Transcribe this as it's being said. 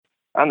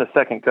I'm the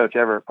second coach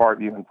ever at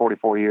Parkview in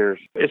 44 years.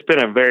 It's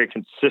been a very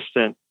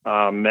consistent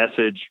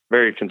message,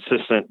 very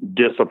consistent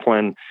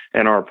discipline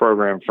in our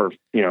program for,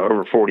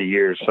 over 40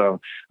 years. So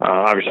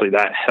obviously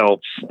that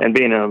helps. And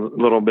being a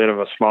little bit of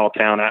a small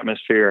town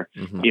atmosphere,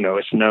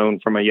 it's known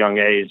from a young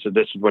age that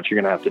this is what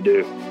you're going to have to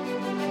do.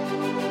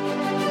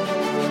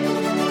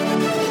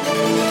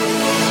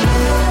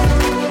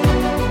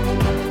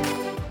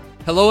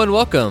 Hello and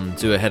welcome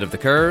to Ahead of the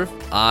Curve.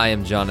 I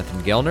am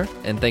Jonathan Gelner,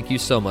 and thank you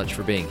so much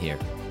for being here.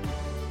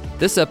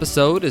 This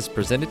episode is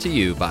presented to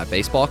you by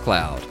Baseball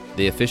Cloud,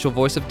 the official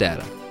voice of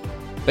data.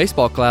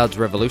 Baseball Cloud's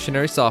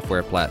revolutionary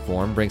software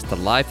platform brings to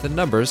life the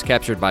numbers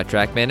captured by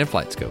TrackMan and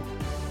FlightScope.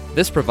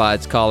 This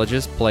provides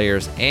colleges,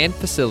 players, and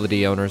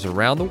facility owners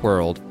around the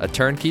world a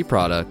turnkey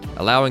product,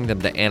 allowing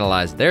them to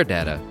analyze their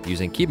data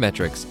using key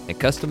metrics and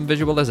custom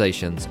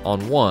visualizations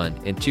on one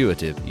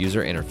intuitive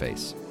user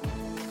interface.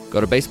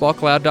 Go to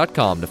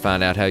baseballcloud.com to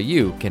find out how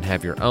you can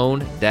have your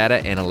own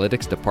data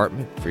analytics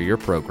department for your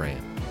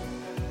program.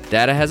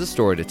 Data has a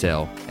story to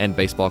tell, and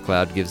Baseball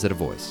Cloud gives it a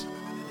voice.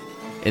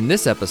 In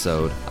this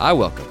episode, I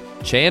welcome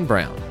Chan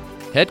Brown,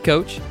 head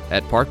coach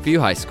at Parkview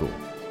High School.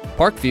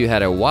 Parkview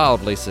had a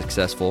wildly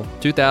successful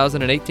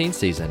 2018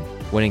 season,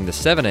 winning the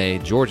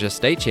 7A Georgia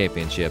State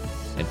Championship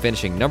and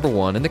finishing number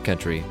 1 in the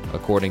country,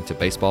 according to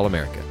Baseball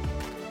America.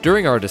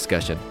 During our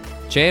discussion,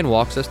 Chan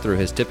walks us through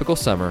his typical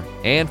summer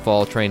and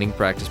fall training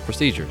practice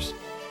procedures.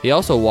 He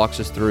also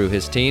walks us through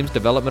his team's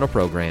developmental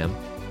program,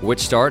 which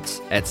starts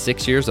at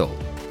 6 years old.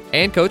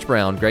 And Coach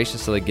Brown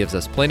graciously gives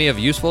us plenty of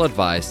useful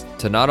advice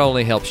to not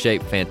only help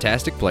shape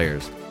fantastic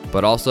players,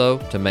 but also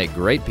to make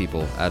great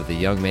people out of the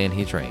young man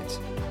he trains.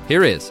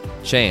 Here is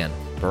Chan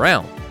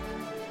Brown.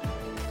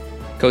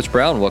 Coach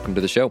Brown, welcome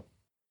to the show.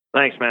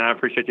 Thanks, man. I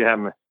appreciate you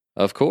having me.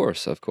 Of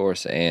course.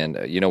 And,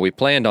 we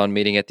planned on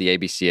meeting at the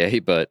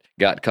ABCA, but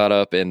got caught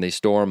up in the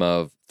storm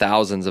of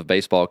thousands of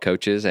baseball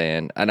coaches.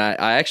 And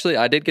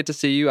I did get to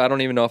see you. I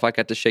don't even know if I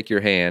got to shake your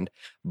hand,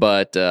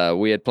 but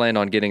we had planned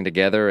on getting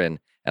together. And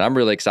I'm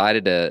really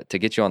excited to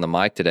get you on the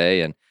mic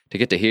today and to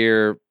get to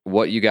hear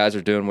what you guys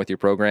are doing with your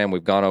program.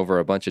 We've gone over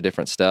a bunch of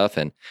different stuff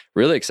and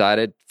really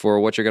excited for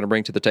what you're going to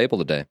bring to the table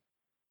today.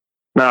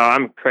 No,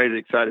 I'm crazy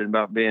excited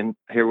about being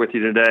here with you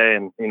today.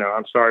 And,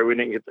 I'm sorry we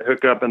didn't get to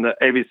hook up in the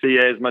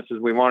ABCA as much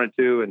as we wanted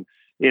to. And,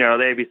 the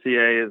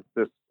ABCA is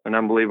just an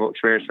unbelievable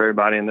experience for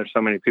everybody. And there's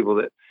so many people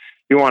that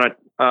you want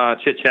to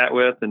chit chat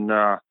with and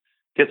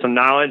get some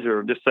knowledge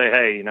or just say,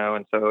 hey,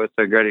 and so it's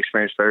a great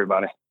experience for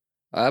everybody.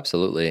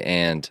 Absolutely.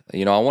 And,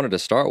 I wanted to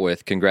start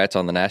with congrats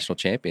on the national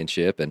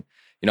championship. And,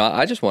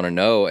 I just want to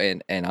know,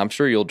 and I'm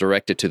sure you'll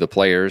direct it to the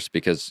players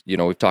because,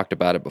 we've talked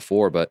about it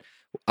before, but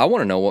I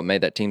want to know what made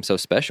that team so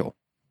special.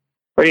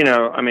 Well,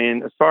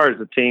 as far as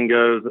the team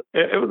goes,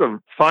 it was a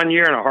fun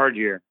year and a hard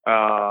year.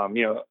 A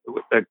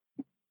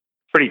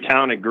pretty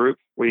talented group.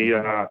 We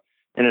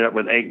ended up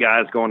with 8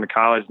 guys going to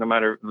college, no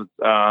matter if it was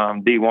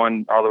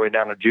D1 all the way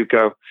down to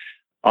JUCO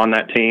on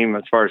that team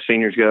as far as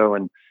seniors go.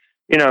 And,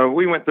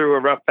 we went through a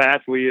rough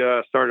patch. We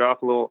started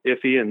off a little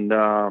iffy, and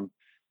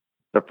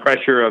the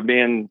pressure of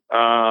being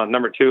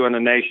number 2 in the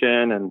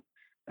nation and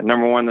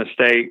number 1 in the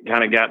state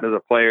kind of got to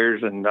the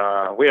players, and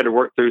we had to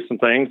work through some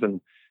things.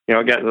 And,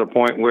 it got to the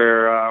point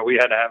where we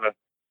had to have a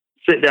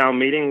sit-down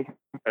meeting.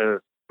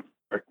 Our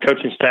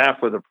coaching staff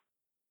with a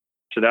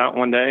sit out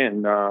one day,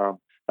 and that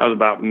was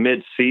about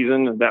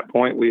mid-season. At that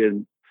point, we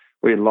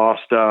had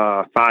lost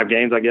 5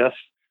 games, I guess.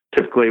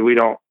 Typically, we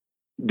don't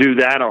do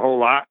that a whole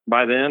lot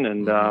by then,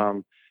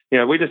 and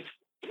we just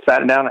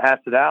sat down and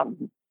hashed it out.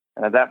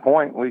 And at that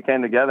point, we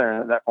came together,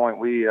 and at that point,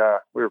 we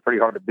were pretty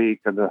hard to beat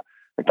because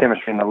the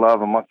chemistry and the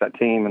love amongst that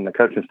team and the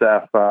coaching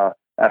staff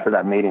after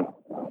that meeting.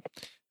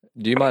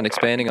 Do you mind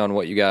expanding on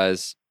what you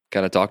guys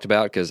kind of talked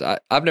about? Because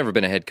I've never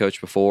been a head coach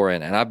before,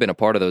 and I've been a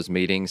part of those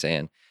meetings.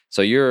 And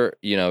so you're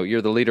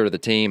the leader of the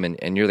team,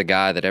 and you're the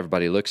guy that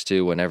everybody looks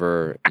to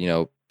whenever,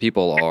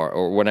 people are,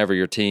 or whenever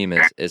your team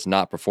is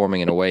not performing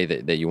in a way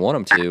that you want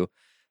them to.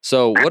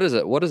 So what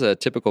does a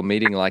typical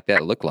meeting like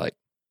that look like?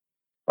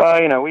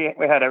 Well, we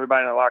had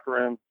everybody in the locker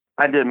room.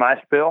 I did my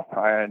spiel.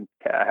 I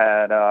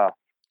had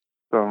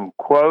some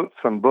quotes,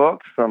 some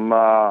books, some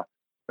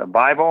the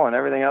Bible and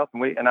everything else.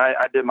 And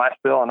I did my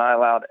spiel, and I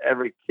allowed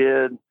every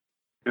kid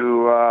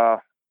to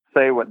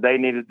say what they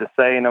needed to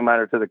say, no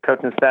matter to the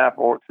coaching staff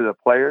or to the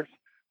players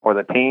or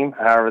the team,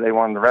 however they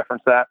wanted to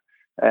reference that.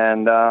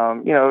 And,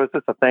 it was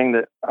just a thing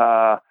that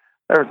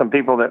there were some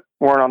people that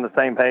weren't on the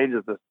same page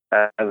as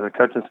the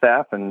coaching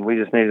staff, and we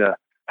just needed to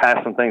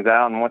hash some things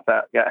out. And once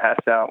that got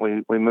hashed out,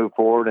 we moved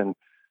forward, and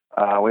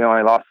we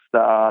only lost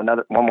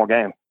one more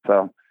game.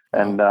 So,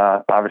 and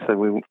obviously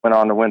we went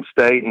on to win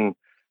state and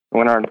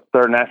win our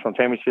 3rd national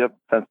championship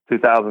since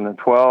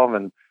 2012.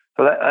 And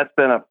so that's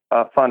been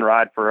a fun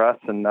ride for us.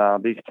 And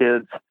these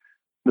kids,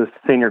 the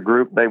senior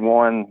group, they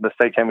won the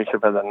state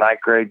championship as a 9th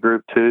grade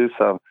group too.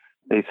 So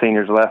these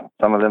seniors left,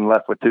 some of them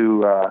left with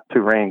two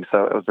rings.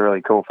 So it was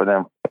really cool for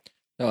them.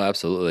 No,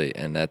 absolutely.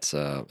 And that's,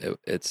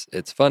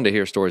 it's fun to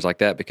hear stories like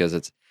that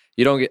because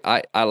you don't get,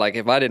 I like,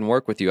 if I didn't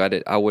work with you,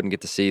 I wouldn't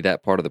get to see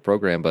that part of the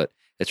program, but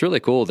it's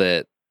really cool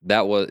that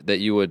that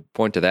you would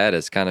point to that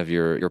as kind of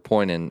your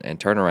point and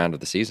turnaround of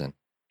the season.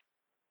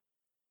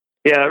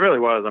 Yeah, it really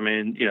was. I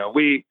mean,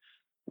 we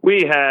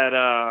had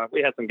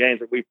some games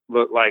that we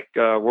looked like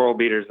world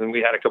beaters, and we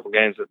had a couple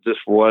games that just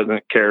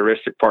wasn't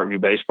characteristic Parkview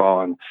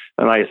baseball. And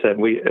like I said,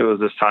 it was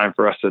just time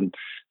for us to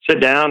sit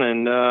down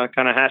and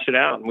kind of hash it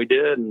out, and we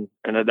did. And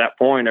at that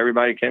point,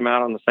 everybody came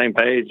out on the same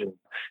page, and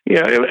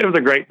it was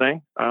a great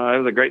thing. It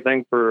was a great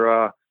thing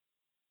for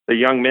the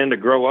young men to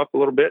grow up a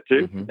little bit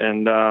too,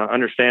 and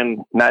understand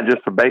not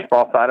just the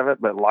baseball side of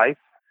it, but life.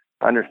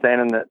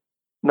 Understanding that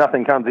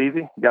nothing comes easy.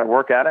 You got to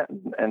work at it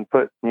and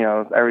put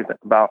everything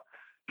about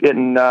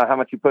getting how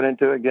much you put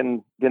into it,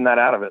 getting that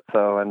out of it.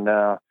 So, and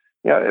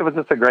it was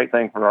just a great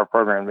thing for our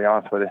program, to be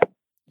honest with you.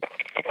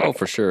 Oh,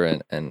 for sure.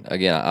 And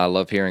again, I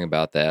love hearing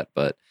about that,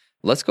 but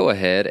let's go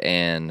ahead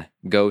and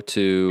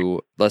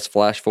let's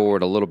flash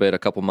forward a little bit, a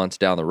couple months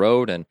down the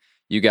road, and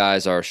you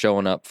guys are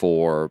showing up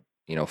for,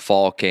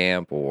 fall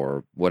camp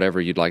or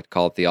whatever you'd like to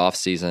call it, the off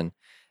season.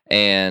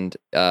 And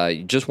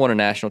you just won a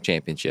national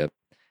championship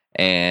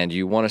and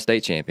you won a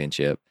state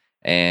championship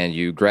and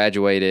you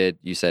graduated,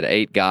 you said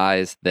 8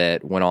 guys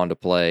that went on to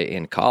play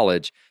in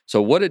college.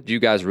 So what did you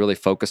guys really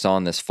focus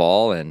on this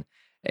fall, and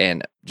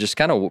just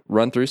kind of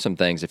run through some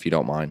things if you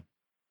don't mind?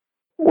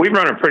 We've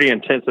run a pretty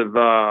intense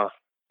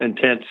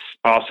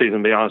off season,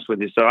 to be honest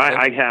with you. So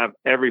I have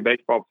every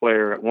baseball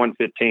player at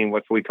 115,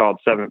 which we called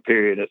 7th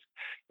period.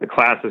 The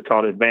class is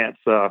called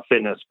advanced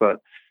fitness, but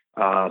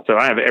so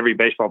I have every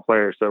baseball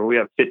player. So we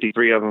have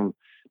 53 of them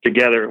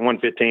together at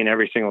 115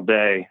 every single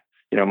day,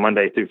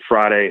 Monday through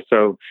Friday.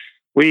 So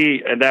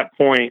we, at that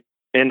point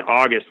in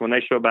August, when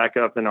they show back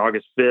up in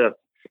August 5th,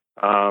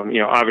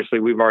 obviously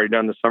we've already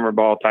done the summer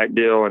ball type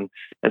deal, and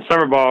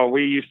summer ball,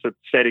 we used to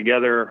stay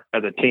together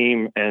as a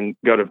team and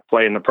go to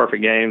play in the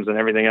perfect games and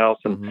everything else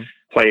and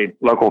play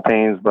local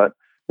teams. But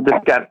it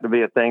just got to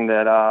be a thing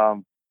that,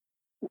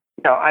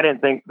 I didn't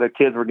think the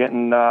kids were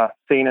getting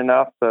seen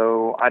enough.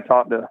 So I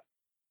talked to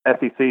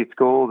SEC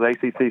schools,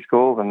 ACC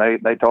schools, and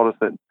they told us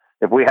that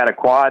if we had a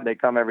quad, they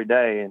come every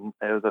day. And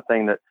it was a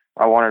thing that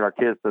I wanted our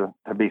kids to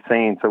be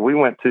seen. So we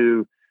went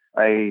to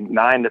a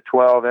 9 to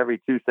 12 every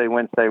Tuesday,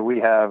 Wednesday. We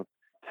have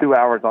 2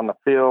 hours on the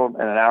field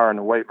and an hour in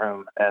the weight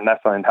room. And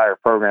that's our entire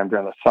program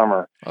during the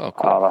summer, the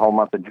whole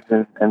month of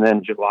June. And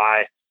then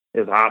July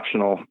is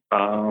optional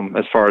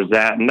as far as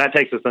that. And that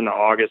takes us into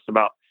August.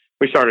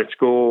 We started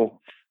school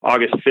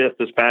August 5th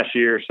this past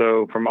year.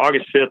 So from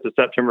August 5th to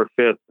September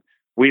 5th,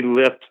 we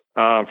lift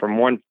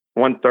from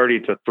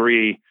 1:30 to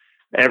 3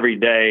 every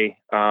day.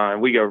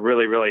 We go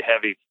really, really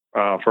heavy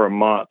for a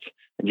month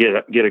and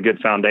get a good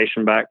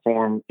foundation back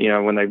for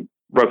them, when they've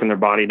broken their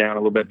body down a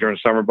little bit during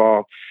summer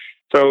ball.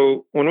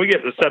 So when we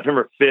get to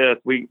September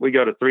 5th, we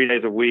go to 3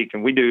 days a week,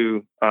 and we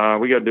go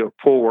do a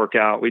pool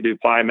workout. We do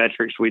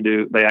plyometrics.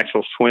 They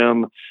actually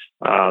swim.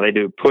 They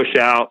do push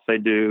outs. They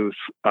do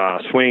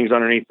swings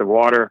underneath the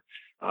water.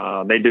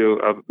 They do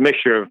a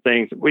mixture of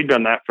things. We've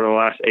done that for the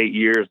last 8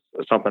 years,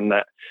 something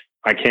that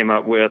I came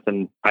up with,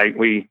 and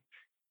we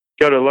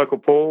go to a local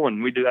pool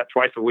and we do that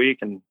twice a week,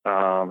 and it's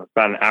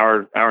about an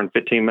hour and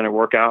 15-minute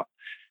workout.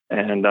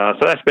 And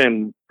so that's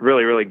been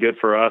really, really good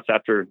for us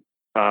after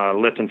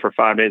lifting for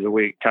 5 days a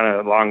week, kind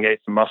of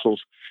elongates the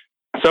muscles.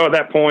 So at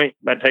that point,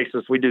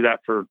 we do that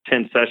for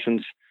 10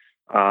 sessions.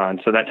 And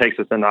so that takes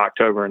us into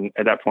October. And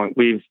at that point,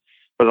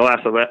 for the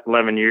last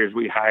 11 years,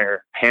 we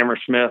hire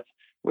Hammersmith,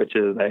 which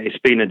is a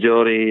speed and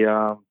agility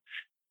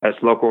that's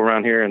local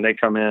around here. And they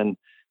come in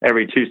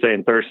every Tuesday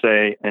and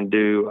Thursday and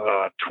do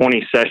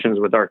 20 sessions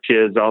with our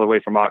kids all the way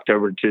from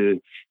October to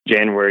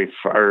January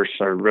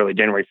 1st, or really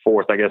January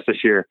 4th, I guess,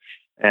 this year.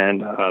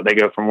 And they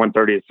go from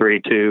 1:30 to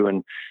 3 too.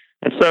 And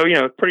so, it's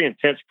a pretty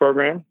intense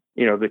program.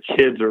 The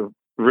kids are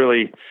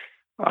really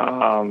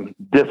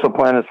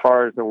disciplined as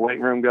far as the weight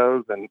room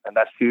goes. And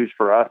that's huge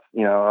for us.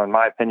 In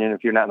my opinion,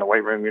 if you're not in the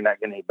weight room, you're not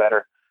getting any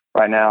better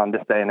right now in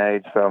this day and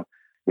age. So,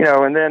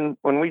 and then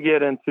when we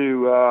get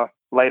into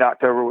late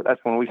October, that's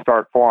when we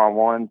start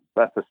 4-on-1.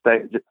 That's the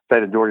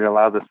state of Georgia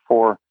allows us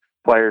 4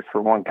 players for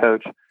 1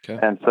 coach. Okay.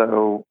 And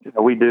so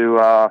we do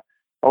a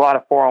lot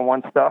of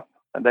 4-on-1 stuff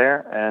there.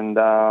 And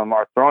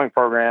our throwing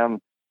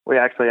program, we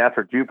actually,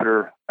 after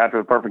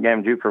the perfect game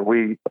of Jupiter,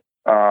 we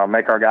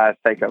make our guys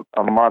take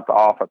a month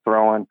off of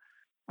throwing.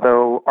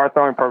 So our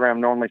throwing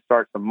program normally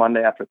starts the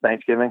Monday after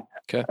Thanksgiving.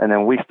 Okay. And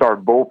then we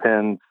start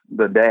bullpens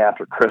the day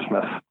after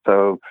Christmas.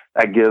 So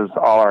that gives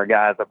all our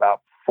guys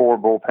about 4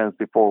 bullpens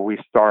before we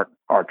start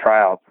our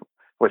tryouts,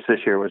 which this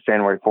year was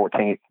January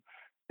 14th.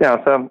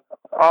 So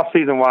off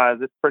season wise,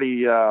 it's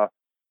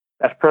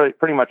that's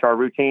pretty much our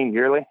routine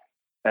yearly.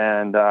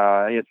 And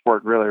it's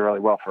worked really, really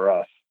well for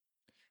us.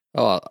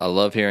 Oh, I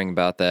love hearing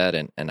about that,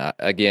 and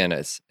again,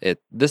 I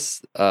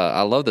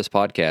love this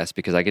podcast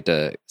because I get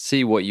to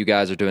see what you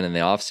guys are doing in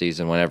the off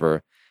season.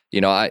 Whenever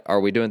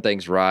are we doing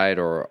things right,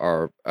 or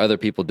are other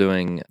people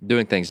doing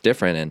things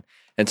different?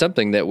 And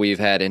something that we've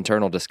had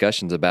internal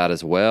discussions about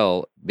as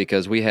well,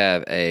 because we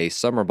have a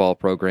summer ball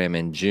program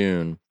in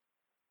June,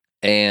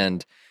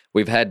 and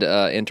we've had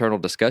internal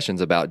discussions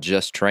about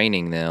just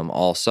training them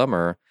all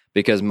summer,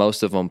 because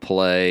most of them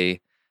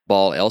play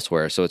ball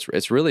elsewhere. So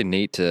it's really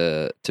neat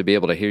to be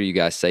able to hear you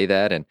guys say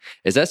that. And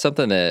is that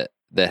something that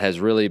has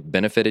really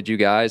benefited you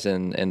guys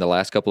in the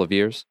last couple of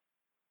years?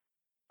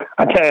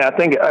 I tell you, I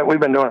think we've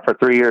been doing it for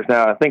 3 years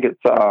now. I think it's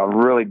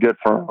really good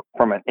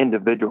from an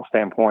individual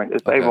standpoint.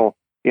 It's able,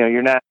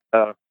 you're not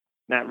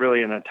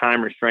really in a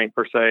time restraint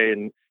per se,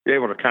 and you're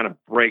able to kind of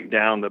break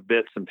down the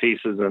bits and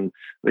pieces and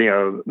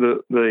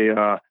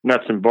the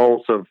nuts and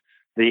bolts of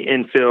the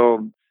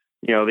infield,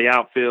 the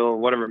outfield,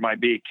 whatever it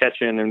might be,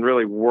 catching and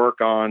really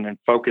work on and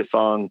focus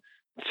on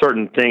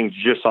certain things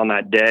just on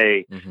that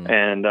day,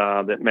 and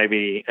that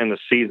maybe in the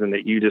season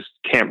that you just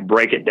can't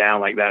break it down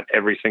like that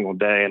every single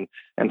day.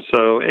 And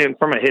so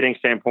from a hitting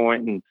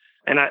standpoint,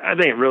 and I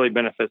think it really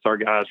benefits our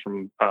guys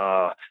from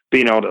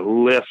being able to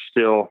lift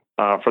still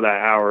for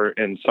that hour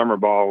in summer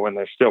ball when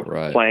they're still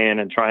playing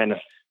and trying to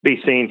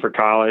be seen for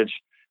college.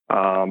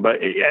 But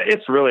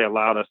it's really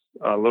allowed us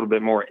a little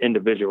bit more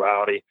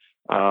individuality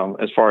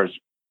as far as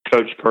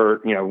coach per,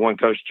 one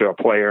coach to a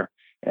player.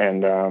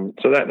 And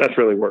so that's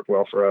really worked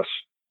well for us.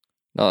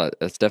 No,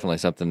 that's definitely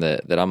something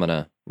that I'm going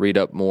to read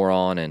up more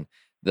on. And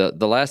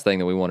the last thing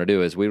that we want to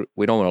do is we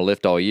don't want to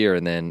lift all year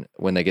and then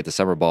when they get to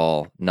summer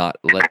ball, not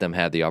let them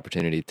have the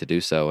opportunity to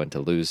do so and to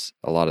lose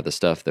a lot of the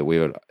stuff that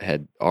we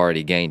had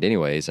already gained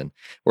anyways. And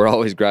we're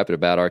always griping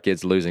about our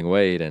kids losing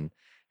weight, and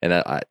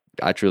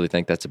I truly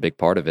think that's a big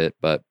part of it.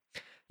 But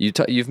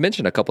you've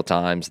mentioned a couple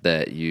times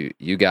that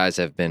you guys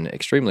have been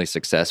extremely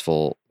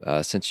successful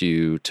since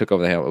you took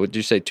over the helm. Would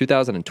you say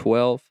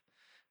 2012?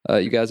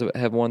 You guys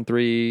have won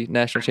 3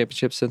 national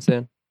championships since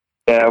then?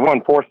 Yeah, I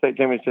won 4 state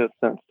championships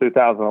since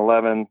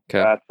 2011.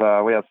 Okay.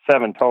 We have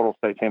 7 total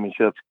state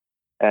championships,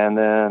 and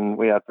then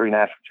we have 3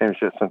 national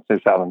championships since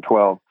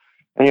 2012.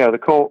 And the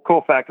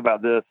cool fact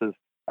about this is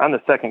I'm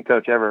the second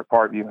coach ever at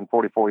Parkview in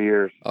 44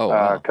 years. Oh,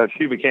 wow. Coach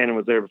Hugh Buchanan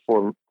was there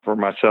before for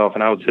myself,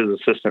 and I was his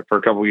assistant for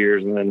a couple of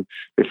years, and then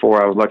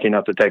before I was lucky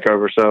enough to take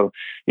over. So,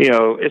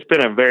 it's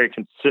been a very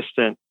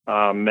consistent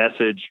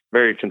message,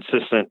 very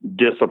consistent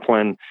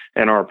discipline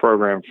in our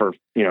program for,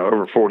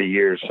 over 40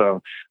 years.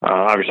 So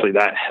obviously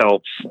that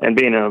helps. And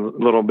being a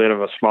little bit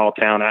of a small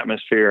town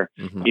atmosphere,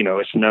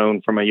 it's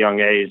known from a young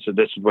age that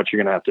this is what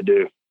you're going to have to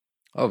do.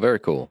 Oh, very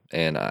cool.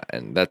 And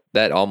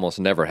that almost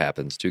never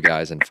happens, 2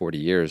 guys in 40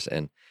 years.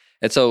 And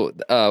so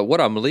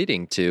what I'm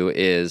leading to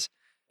is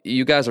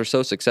you guys are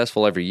so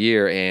successful every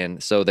year.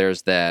 And so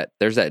there's that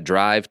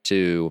drive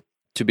to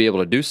be able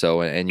to do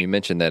so. And you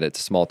mentioned that it's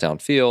a small town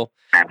feel,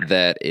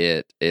 that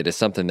it is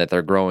something that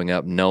they're growing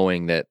up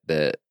knowing that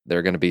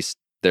they're going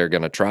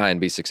to try and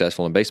be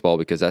successful in baseball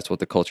because that's what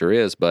the culture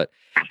is. But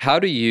how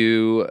do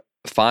you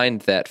find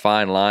that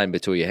fine line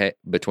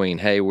between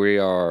hey,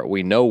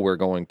 we know we're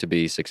going to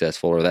be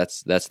successful, or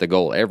that's the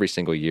goal every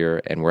single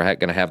year, and we're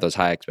going to have those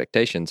high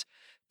expectations,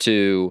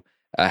 to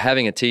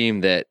having a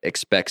team that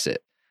expects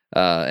it.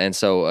 And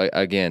so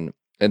again,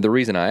 and the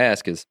reason I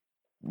ask is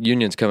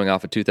Union's coming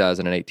off a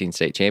 2018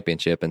 state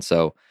championship, and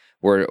so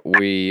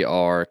we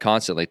are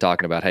constantly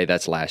talking about, hey,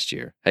 that's last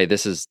year. Hey,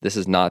 this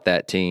is not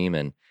that team,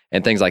 and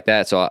things like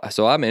that.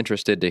 So I'm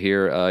interested to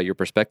hear your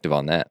perspective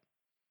on that.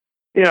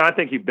 I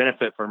think you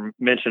benefit from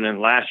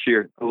mentioning last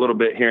year a little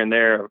bit here and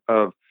there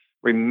of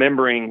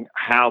remembering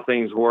how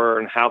things were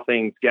and how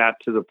things got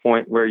to the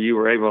point where you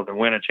were able to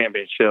win a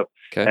championship,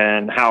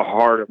 and how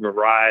hard of a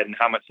ride and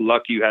how much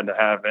luck you had to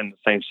have in the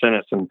same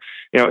sentence. And,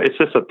 it's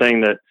just a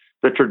thing that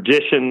the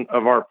tradition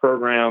of our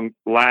program,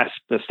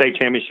 the state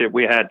championship,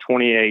 we had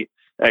 28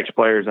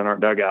 ex-players in our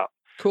dugout.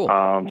 Cool.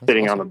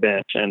 Sitting awesome. On the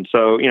bench. And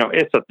so,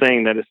 it's a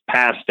thing that is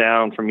passed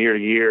down from year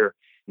to year.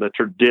 The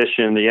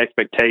tradition, the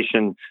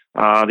expectation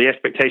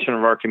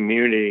of our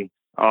community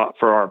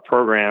for our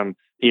program.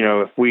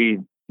 If we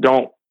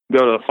don't go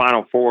to the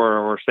Final Four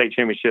or state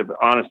championship,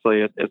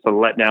 honestly, it's a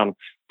letdown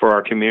for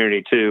our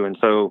community too. And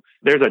so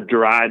there's a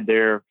drive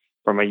there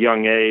from a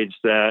young age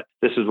that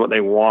this is what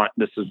they want.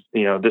 This is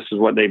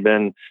what they've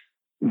been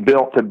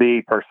built to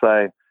be per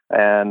se.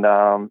 And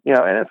and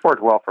it's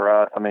worked well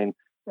for us. I mean,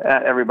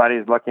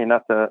 everybody's lucky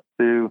enough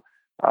to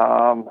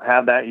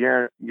have that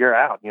year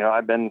out.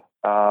 I've been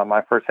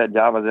my first head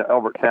job was at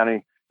Elbert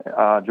County,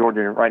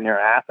 Georgia, right near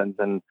Athens,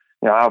 and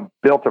I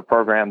built a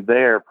program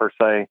there per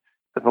se.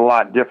 It's a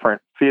lot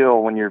different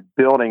feel when you're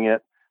building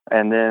it,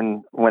 and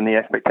then when the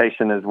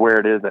expectation is where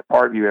it is at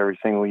Parkview every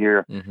single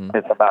year.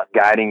 It's about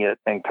guiding it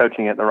and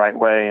coaching it the right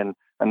way, and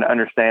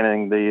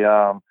understanding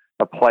the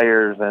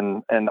players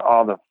and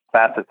all the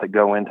facets that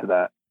go into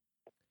that.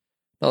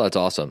 Oh, that's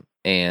awesome.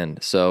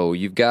 And so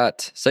you've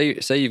got, say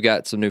you've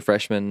got some new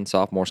freshmen,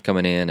 sophomores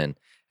coming in, and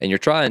you're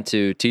trying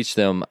to teach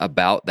them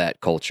about that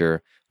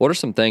culture. What are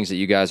some things that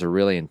you guys are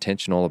really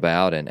intentional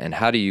about, and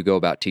how do you go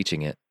about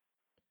teaching it?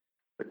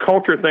 The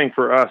culture thing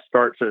for us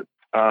starts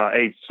at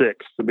age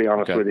 6, to be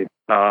honest with you.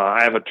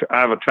 I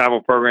have a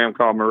travel program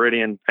called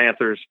Meridian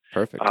Panthers.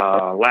 Perfect.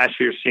 Last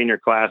year's senior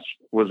class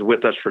was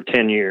with us for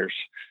 10 years.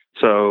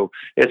 So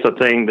it's a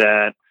thing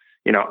that,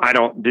 I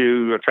don't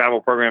do a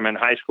travel program in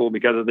high school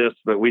because of this,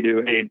 but we do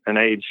an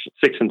age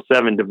 6 and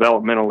 7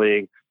 developmental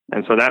league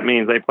And so that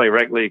means they play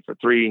rec league for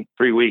three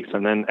weeks,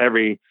 and then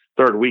every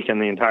third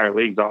weekend the entire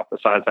league's off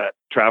besides that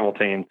travel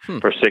team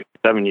for 6,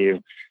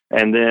 7U.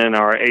 And then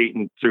our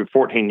 8 through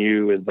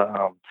 14U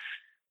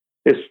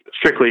is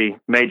strictly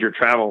major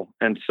travel.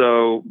 And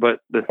so, but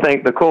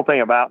the cool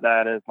thing about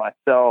that is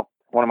myself,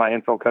 one of my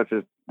infield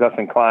coaches,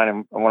 Dustin Klein,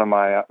 and one of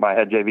my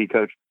head JV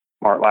coach,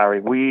 Mark Lowry,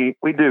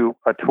 we do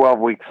a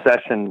 12-week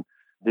session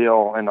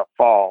deal in the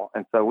fall.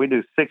 And so we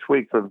do 6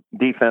 weeks of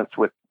defense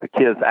with the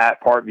kids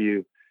at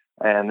Parkview,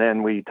 and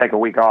then we take a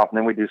week off, and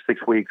then we do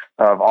 6 weeks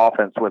of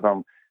offense with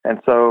them. And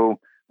so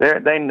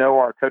they know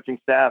our coaching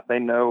staff, they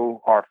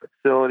know our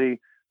facility,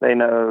 they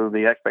know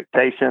the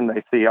expectation,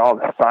 they see all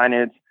the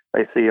signage,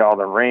 they see all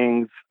the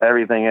rings,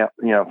 everything,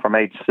 from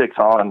age 6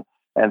 on.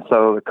 And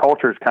so the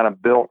culture is kind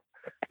of built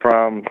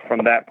from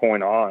that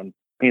point on,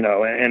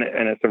 and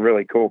it's a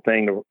really cool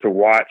thing to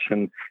watch.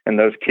 And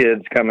those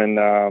kids coming,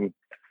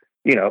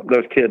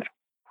 those kids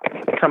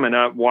coming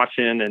up,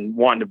 watching and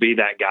wanting to be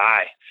that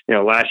guy.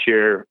 Last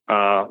year,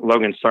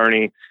 Logan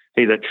Cerny,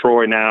 he's at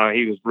Troy now.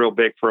 He was real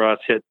big for us,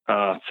 hit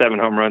 7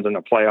 home runs in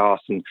the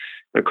playoffs. And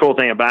the cool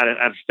thing about it,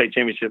 after state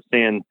championship,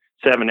 seeing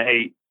 7 to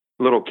 8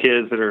 little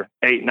kids that are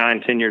 8,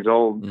 9, 10 years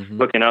old,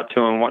 looking up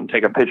to him, wanting to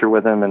take a picture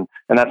with him, and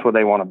that's what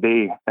they want to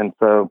be. And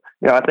so,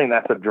 I think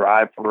that's a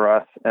drive for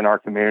us in our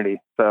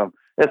community. So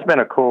it's been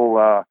a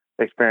cool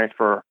experience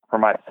for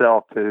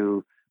myself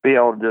to be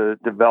able to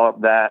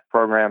develop that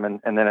program,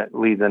 and then it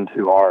leads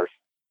into ours.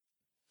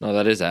 No,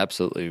 that is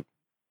absolutely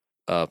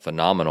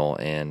phenomenal,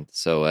 and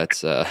so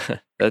that's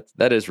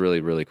that is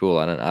really, really cool.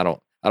 I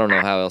don't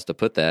know how else to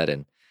put that,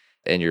 and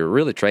you're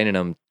really training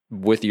them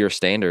with your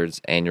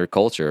standards and your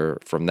culture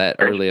from that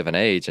early of an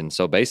age. And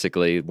so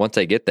basically, once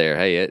they get there,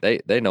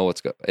 hey, they know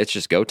it's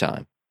just go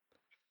time.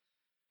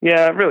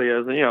 Yeah, it really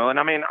is. And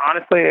I mean,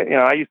 honestly,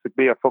 I used to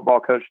be a football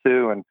coach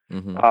too. And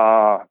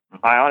I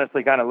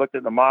honestly kind of looked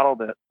at the model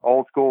that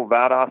old school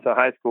Valdosta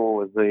High School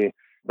was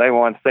they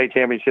won state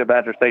championship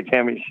after state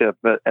championship,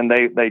 and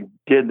they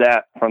did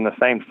that from the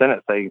same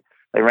sentence. They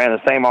ran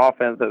the same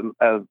offense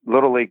as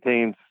little league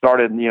teams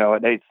started,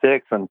 at age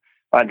 6. And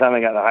by the time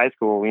they got to high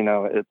school,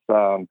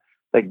 it's,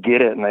 they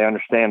get it and they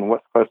understand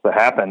what's supposed to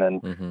happen.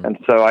 And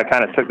so I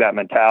kind of took that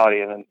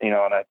mentality and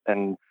I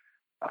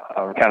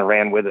kind of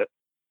ran with it.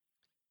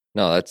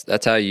 No,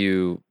 that's how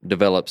you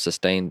develop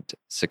sustained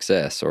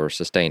success or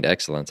sustained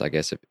excellence, I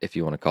guess, if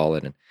you want to call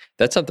it. And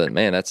that's something,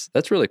 man,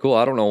 that's really cool.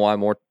 I don't know why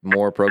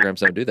more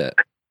programs don't do that.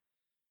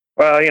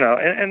 Well,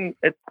 and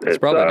it's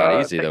probably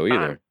not easy though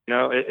either.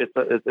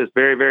 It's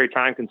very, very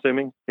time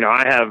consuming.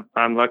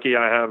 I'm lucky.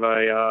 I have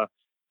a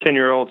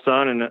 10-year-old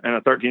son and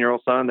a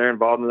 13-year-old son. They're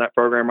involved in that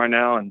program right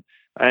now. And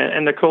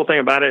the cool thing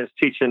about it is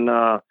teaching,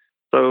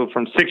 so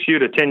from 6U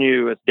to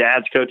 10U, it's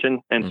dads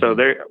coaching. And so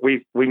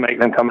we make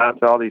them come out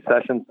to all these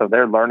sessions. So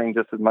they're learning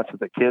just as much as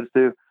the kids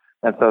do.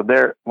 And so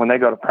when they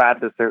go to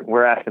practice,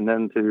 we're asking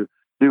them to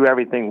do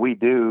everything we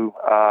do,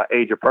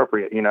 age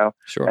appropriate,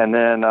 Sure. And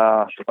then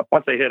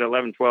once they hit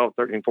 11, 12,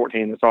 13,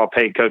 14, it's all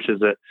paid coaches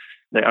that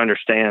they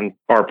understand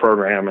our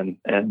program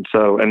and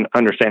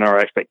understand our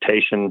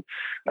expectation.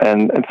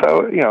 And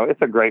so,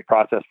 it's a great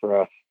process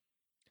for us.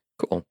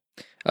 Cool.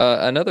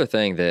 Another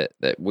thing that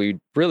we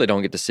really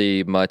don't get to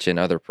see much in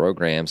other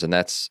programs, and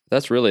that's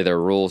really their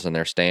rules and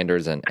their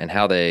standards and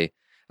how they,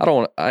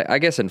 I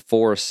guess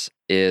enforce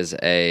is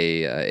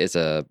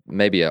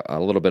maybe a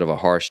little bit of a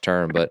harsh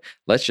term, but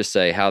let's just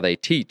say how they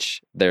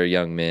teach their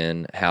young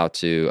men how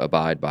to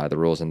abide by the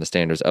rules and the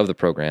standards of the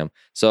program.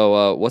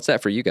 So what's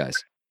that for you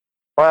guys?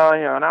 Well,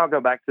 and I'll go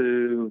back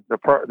to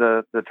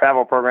the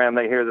travel program.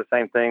 They hear the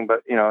same thing,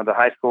 but the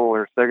high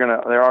schoolers,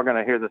 they're all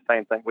gonna hear the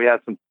same thing. We have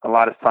a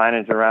lot of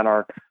signage around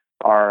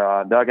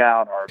our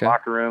dugout, our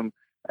locker room,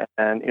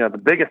 and the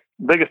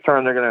biggest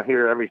term they're gonna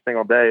hear every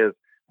single day is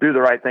do the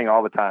right thing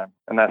all the time,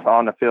 and that's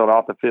on the field,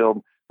 off the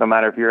field. No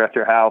matter if you're at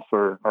your house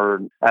or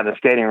at a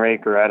skating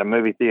rink or at a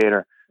movie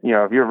theater,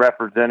 if you're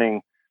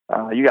representing,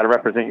 you got to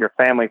represent your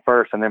family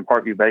first, and then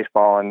Parkview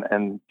baseball,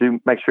 and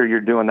make sure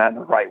you're doing that in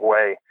the right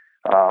way.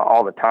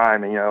 All the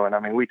time, and I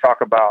mean, we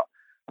talk about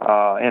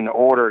in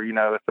order.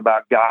 It's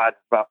about God, it's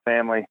about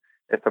family,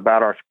 it's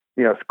about our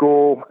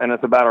school, and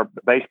it's about our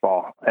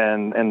baseball,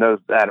 and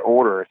that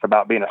order. It's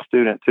about being a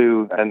student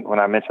too. And when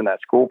I mentioned that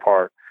school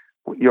part,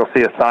 you'll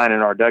see a sign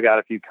in our dugout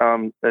if you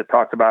come that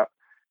talks about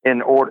in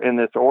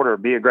this order: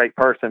 be a great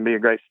person, be a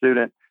great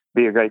student,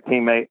 be a great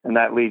teammate, and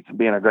that leads to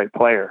being a great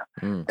player.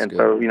 And good.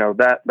 So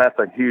that's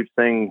a huge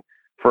thing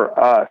for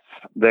us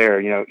there.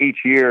 Each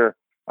year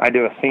I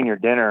do a senior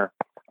dinner.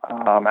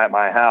 At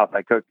my house,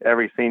 I cook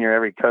every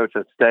coach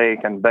a steak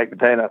and baked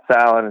potato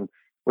salad, and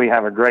we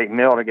have a great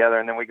meal together.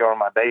 And then we go to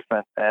my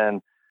basement,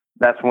 and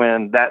that's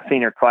when that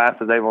senior class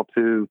is able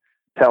to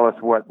tell us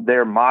what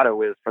their motto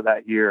is for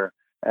that year.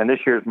 And this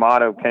year's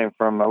motto came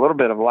from a little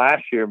bit of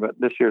last year, but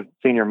this year's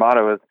senior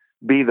motto is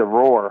 "Be the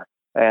Roar,"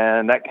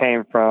 and that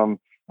came from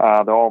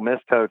the Ole Miss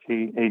coach.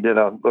 He did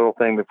a little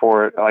thing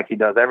before it, like he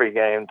does every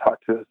game,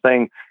 talked to us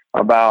thing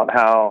about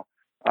how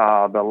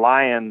the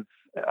Lions.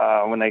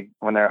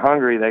 When they're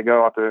hungry, they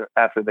go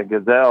after the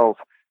gazelles,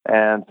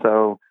 and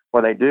so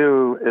what they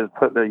do is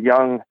put the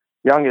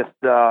youngest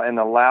and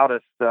the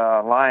loudest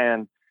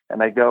lion, and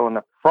they go in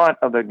the front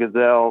of the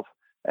gazelles.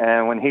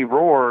 And when he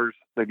roars,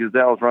 the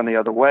gazelles run the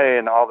other way,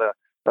 and all the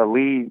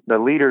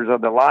leaders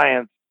of the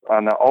lions,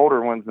 and the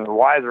older ones and the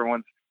wiser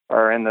ones,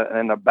 are in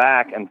the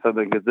back. And so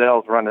the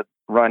gazelles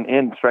run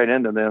in straight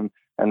into them,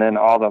 and then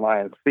all the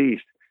lions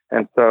feast.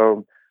 And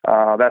so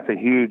that's a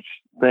huge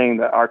thing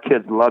that our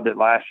kids loved it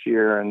last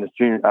year. And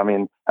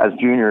as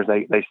juniors,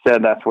 they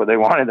said that's what they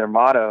wanted, their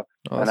motto.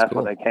 Oh, and that's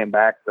cool. what they came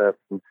back to.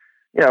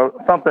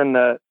 Something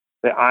that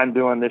I'm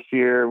doing this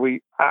year.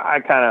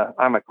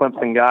 I'm a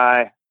Clemson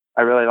guy.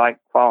 I really like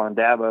following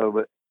Dabo,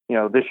 but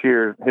this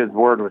year his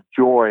word was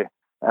joy.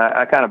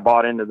 I kind of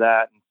bought into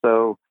that. And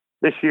so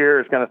this year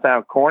is going to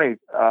sound corny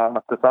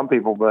to some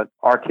people, but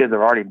our kids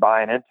are already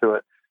buying into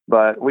it.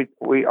 But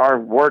our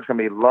word's going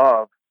to be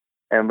love.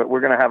 But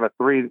we're going to have a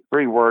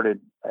three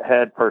worded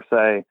head per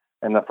se.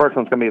 And the first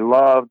one's going to be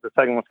love. The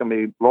second one's going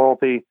to be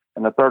loyalty.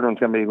 And the third one's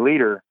going to be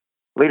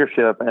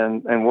leadership.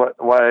 And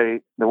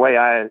the way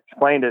I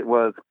explained it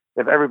was,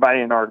 if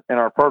everybody in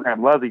our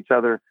program loves each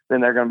other,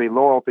 then they're going to be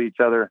loyal to each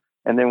other.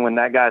 And then when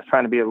that guy's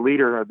trying to be a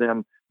leader of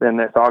them, then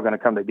it's all going to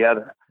come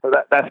together. So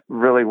that's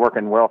really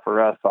working well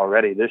for us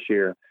already this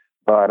year.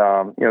 But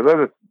those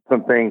are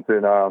some things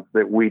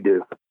that we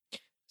do.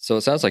 So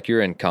it sounds like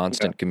you're in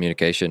constant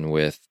communication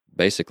with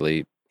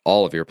basically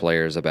all of your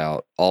players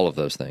about all of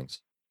those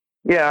things.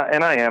 Yeah,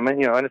 and I am,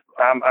 and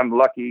I'm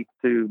lucky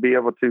to be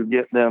able to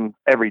get them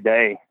every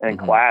day in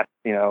class,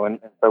 and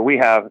so we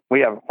have a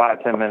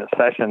 5-10 minute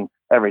session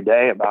every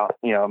day about,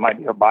 it might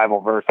be a Bible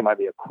verse, it might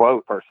be a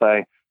quote per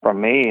se from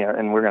me,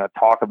 and we're going to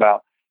talk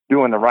about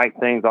doing the right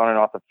things on and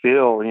off the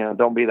field.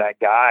 Don't be that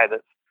guy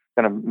that's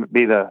going to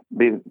be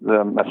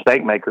the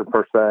mistake maker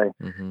per se.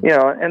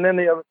 And then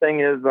the other thing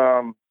is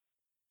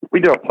we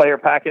do a player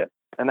packet,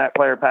 and that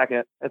player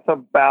packet, it's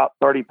about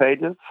 30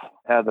 pages,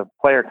 has a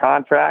player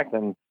contract,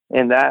 and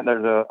in that,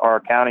 there's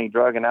our county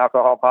drug and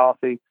alcohol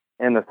policy.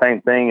 And the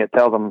same thing, it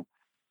tells them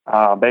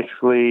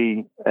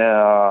basically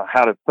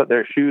how to put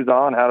their shoes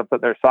on, how to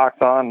put their socks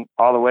on,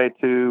 all the way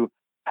to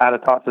how to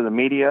talk to the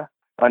media,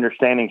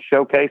 understanding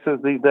showcases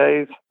these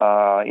days.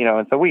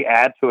 And so we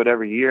add to it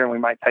every year, and we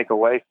might take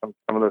away some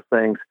of those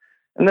things.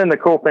 And then the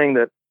cool thing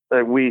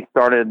that we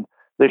started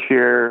this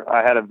year,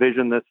 I had a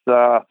vision this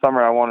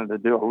summer. I wanted to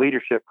do a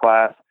leadership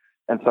class.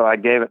 And so I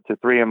gave it to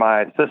 3 of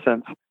my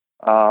assistants,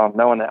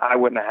 knowing that I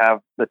wouldn't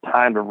have the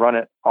time to run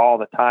it all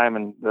the time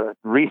and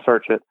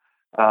research it.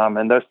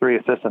 And those 3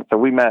 assistants, so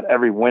we met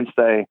every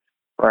Wednesday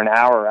for an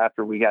hour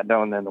after we got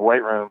done in the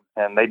weight room,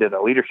 and they did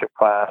a leadership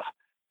class.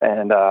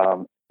 And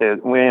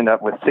we ended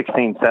up with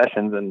 16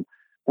 sessions, and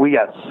we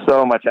got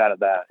so much out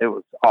of that. It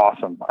was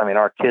awesome. I mean,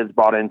 our kids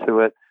bought into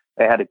it.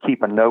 They had to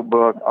keep a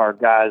notebook. Our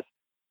guys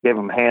gave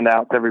them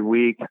handouts every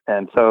week.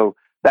 And so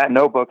that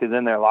notebook is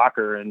in their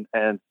locker.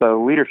 And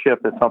so leadership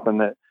is something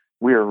that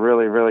we are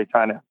really, really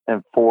trying to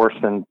enforce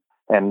and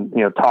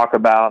talk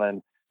about,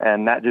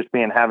 and not just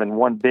having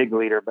one big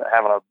leader, but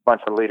having a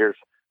bunch of leaders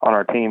on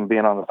our team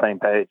being on the same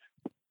page.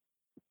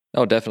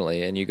 Oh,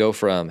 definitely. And you go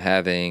from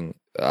having,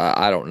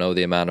 I don't know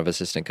the amount of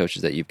assistant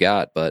coaches that you've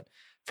got, but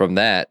from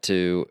that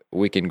to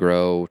we can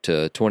grow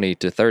to 20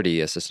 to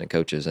 30 assistant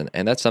coaches.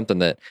 And that's something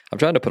that I'm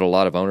trying to put a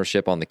lot of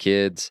ownership on the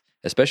kids,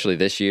 especially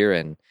this year,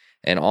 and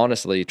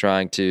honestly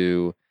trying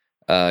to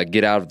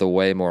get out of the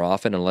way more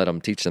often and let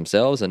them teach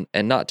themselves, and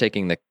not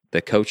taking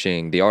the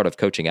coaching, the art of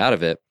coaching out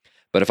of it.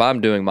 But if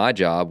I'm doing my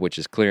job, which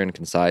is clear and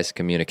concise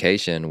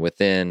communication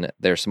within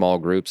their small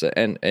groups,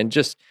 and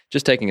just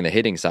taking the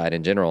hitting side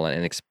in general,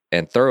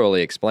 and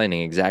thoroughly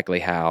explaining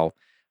exactly how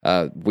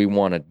we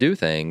want to do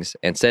things,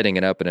 and setting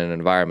it up in an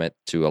environment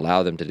to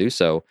allow them to do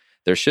so,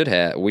 we should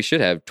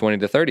have 20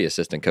 to 30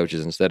 assistant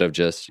coaches instead of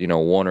just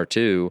 1 or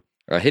 2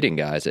 hitting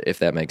guys, if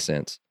that makes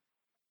sense.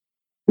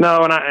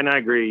 No, and I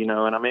agree. And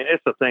I mean,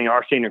 it's the thing.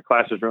 Our senior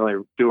class is really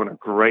doing a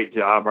great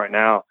job right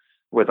now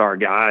with our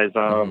guys.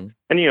 And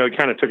it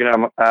kind of took it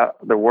out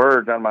the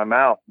words out of my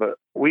mouth, but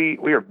we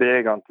are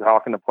big on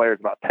talking to players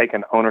about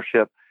taking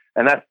ownership,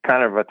 and that's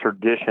kind of a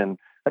tradition.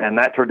 And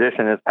that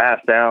tradition is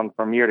passed down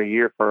from year to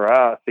year for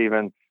us,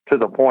 even to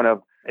the point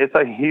of it's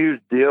a huge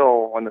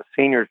deal when the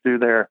seniors do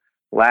their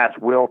last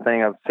will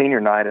thing of senior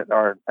night at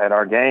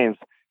our games.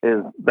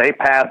 Is they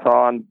pass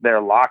on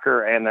their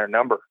locker and their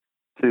number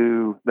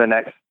to the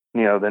next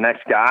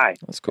guy.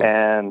 That's cool.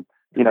 And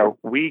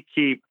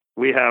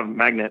we have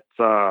Magnet's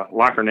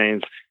locker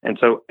names, and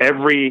so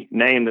every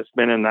name that's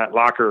been in that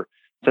locker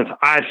since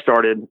I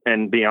started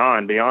and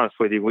beyond, be honest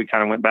with you, we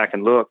kind of went back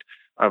and looked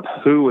of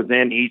who was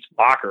in each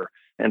locker.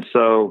 And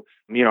so,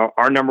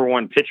 our number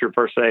one pitcher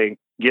per se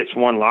gets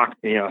one lock,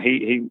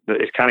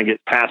 it kind of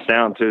gets passed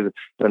down to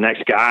the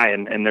next guy.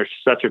 And there's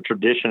such a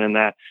tradition in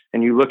that.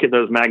 And you look at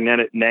those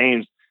magnetic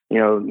names,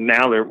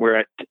 now we're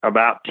at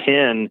about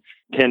 10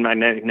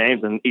 magnetic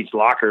names in each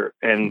locker,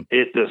 and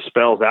it just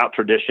spells out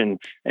tradition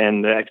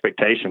and the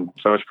expectation.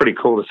 So it's pretty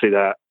cool to see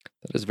that.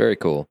 That is very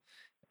cool.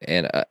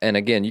 And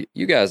again,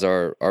 you guys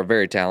are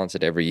very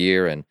talented every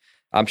year. And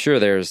I'm sure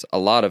there's a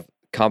lot of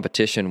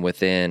competition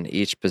within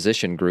each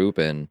position group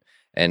and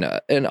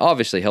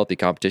obviously healthy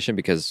competition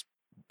because,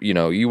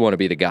 you want to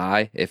be the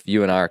guy. If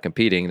you and I are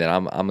competing, then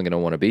I'm going to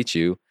want to beat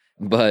you.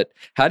 But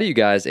how do you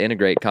guys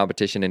integrate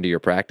competition into your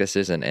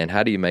practices and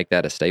how do you make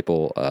that a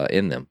staple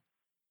in them?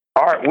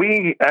 All right.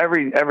 We,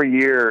 every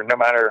year, no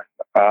matter,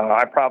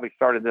 I probably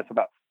started this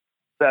about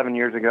 7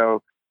 years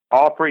ago,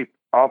 all three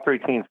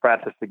teams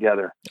practice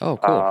together. Oh,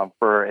 cool.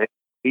 For at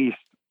least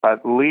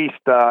at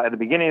the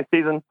beginning of the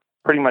season,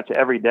 pretty much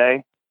every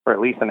day for at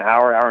least an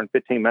hour and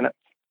 15 minutes,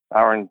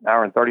 hour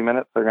and 30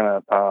 minutes. They're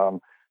going to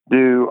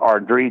do our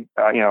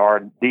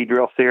D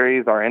drill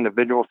series, our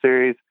individual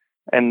series,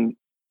 and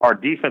our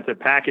defensive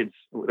package.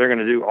 They're going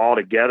to do all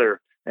together.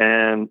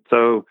 And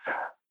so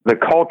the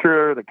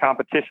culture, the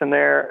competition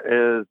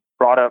there is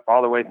brought up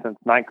all the way since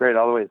ninth grade,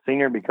 all the way to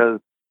senior, because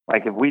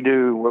like if we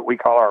do what we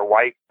call our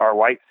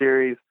white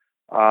series,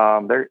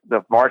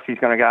 the varsity's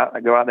going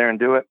to go out there and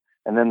do it.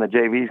 And then the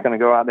JV is going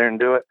to go out there and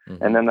do it.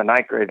 Mm-hmm. And then the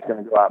ninth grade is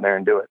going to go out there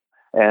and do it.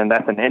 And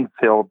that's an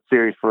infield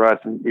series for us.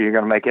 You're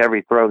going to make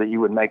every throw that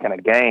you would make in a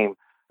game.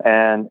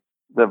 And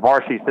the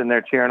varsity sitting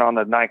there cheering on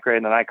the ninth grade,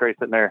 and the ninth grade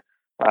sitting there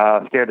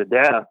scared to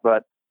death.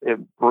 But it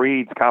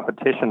breeds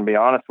competition, to be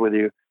honest with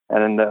you.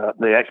 And then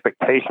the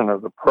expectation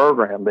of the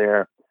program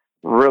there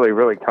really,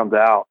 really comes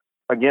out.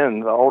 Again,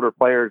 the older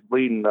players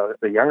leading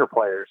the younger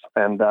players.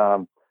 And,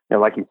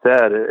 like you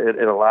said,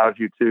 it allows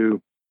you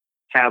to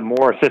have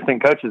more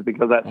assistant coaches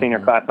because that senior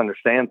mm-hmm. class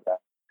understands that.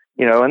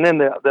 And then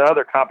the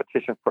other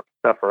competition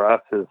stuff for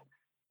us is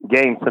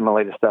game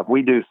simulated stuff.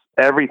 We do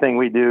everything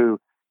we do.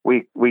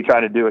 We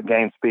try to do at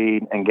game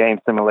speed and game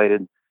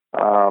simulated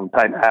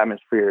type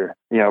atmosphere.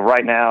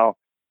 Right now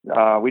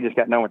we just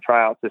got done with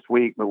tryouts this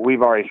week, but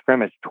we've already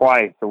scrimmaged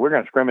twice. So we're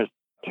going to scrimmage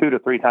 2 to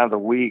 3 times a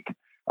week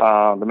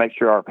to make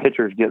sure our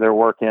pitchers get their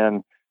work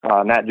in,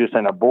 not just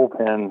in a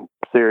bullpen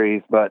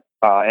series, but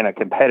in a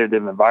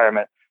competitive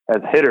environment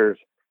as hitters.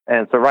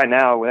 And so right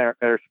now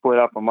they're split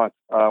up amongst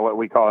what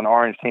we call an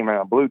orange team and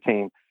a blue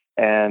team.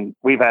 And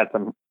we've had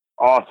some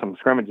awesome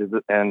scrimmages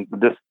and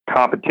this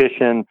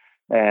competition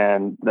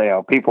and,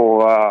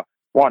 people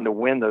wanting to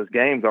win those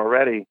games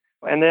already.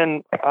 And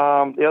then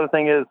the other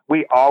thing is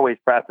we always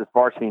practice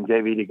varsity and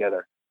JV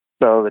together.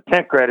 So the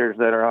 10th graders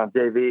that are on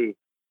JV,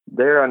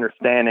 they're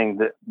understanding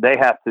that they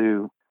have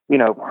to,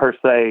 per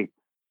se,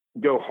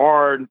 go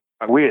hard.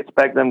 We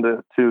expect them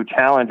to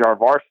challenge our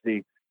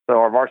varsity. So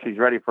our varsity is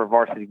ready for a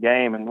varsity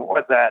game. And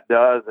what that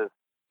does is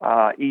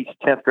each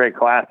 10th grade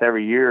class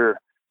every year,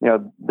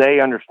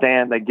 they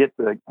understand, they get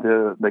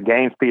the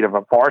game speed of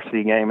a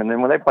varsity game. And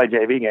then when they play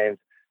JV games,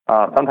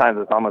 sometimes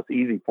it's almost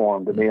easy for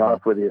them, to be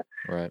honest with you.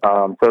 Right.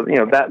 So,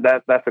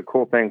 that's a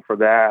cool thing for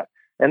that.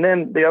 And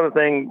then the other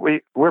thing,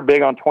 we're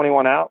big on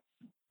 21 outs.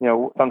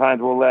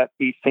 Sometimes we'll let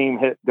each team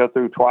go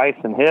through twice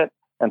and hit.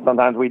 And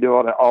sometimes we do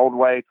it an old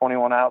way,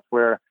 21 outs,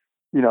 where,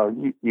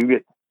 you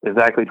get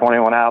exactly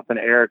 21 outs and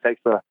error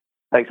takes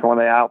one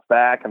of the outs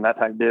back and that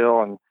type of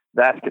deal. And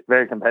that's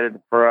very competitive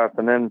for us.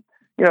 And then,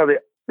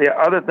 the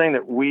other thing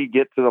that we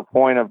get to the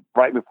point of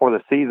right before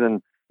the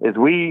season is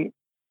we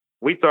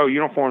throw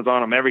uniforms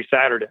on them every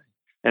Saturday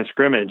and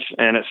scrimmage,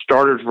 and it's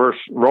starters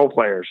versus role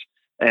players.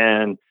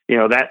 And,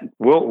 that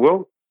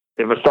we'll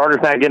if a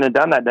starter's not getting it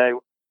done that day,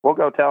 we'll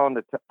go tell them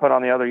to put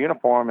on the other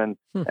uniform and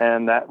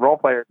that role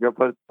player go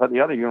put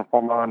the other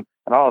uniform on.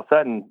 And all of a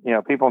sudden,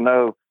 people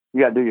know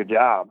you got to do your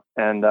job.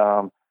 And,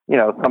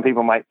 some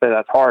people might say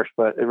that's harsh,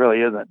 but it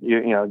really isn't.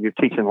 You're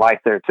teaching life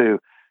there too.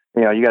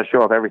 You got to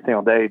show up every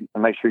single day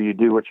and make sure you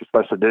do what you're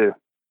supposed to do.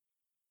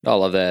 I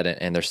love that.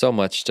 And there's so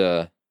much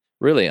to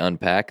really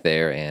unpack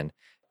there. And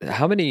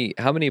how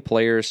many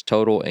players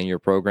total in your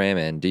program,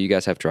 and do you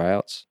guys have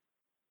tryouts?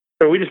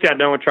 So we just got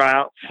done with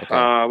tryouts.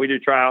 Okay. We do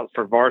tryouts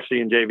for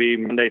varsity and JV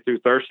Monday through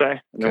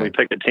Thursday, and then we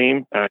pick a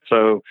team.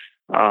 So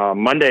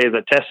Monday is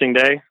a testing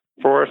day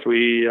for us.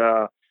 We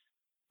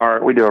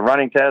do a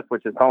running test,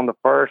 which is home to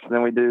first, and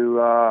then we do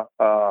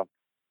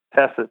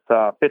test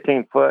that's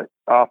 15 foot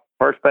off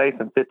first base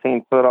and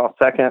 15 foot off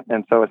second.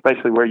 And so it's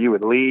basically where you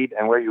would lead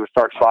and where you would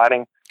start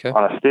sliding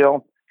on a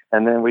steal.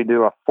 And then we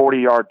do a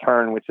 40-yard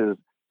turn, which is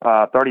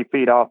 30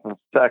 feet off of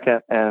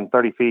second and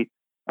 30 feet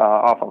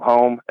off of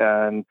home.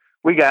 And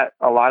we got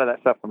a lot of that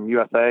stuff from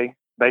USA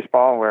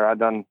Baseball, where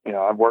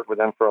I've worked with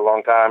them for a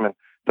long time, and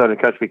so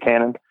did Coach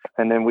Buchanan.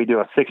 And then we do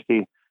a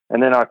 60.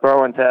 And then our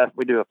throwing test,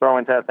 we do a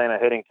throwing test and a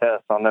hitting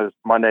test on those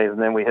Mondays,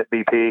 and then we hit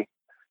BP.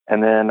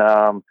 And then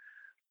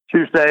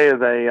Tuesday is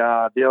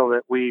a deal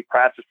that we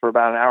practice for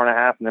about an hour and a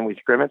half, and then we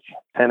scrimmage,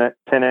 10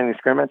 inning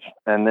scrimmage.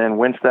 And then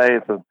Wednesday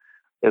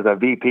is a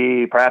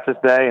VP practice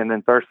day, and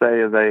then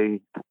Thursday is a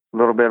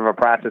little bit of a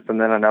practice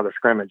and then another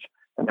scrimmage.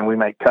 And then we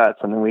make cuts,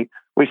 and then we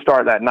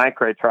start that ninth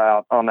grade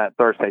tryout on that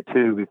Thursday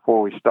too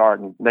before we start,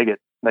 and they get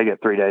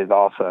 3 days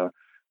also.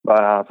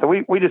 But so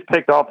we just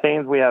picked all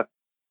teams. We have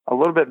a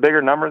little bit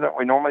bigger number than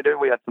we normally do.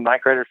 We had some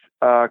ninth graders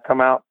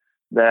come out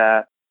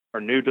that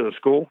are new to the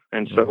school,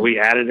 and so we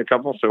added a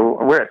couple. So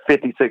we're at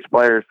 56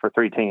 players for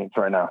 3 teams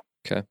right now.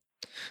 Okay,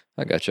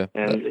 I gotcha.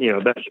 And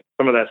that's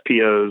some of that's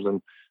POs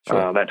and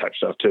that type of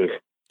stuff too.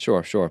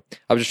 Sure, sure.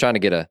 I was just trying to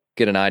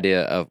get an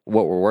idea of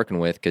what we're working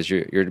with, because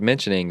you're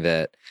mentioning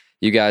that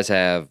you guys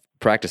have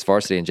practice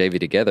varsity and JV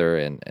together,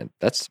 and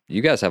that's,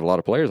 you guys have a lot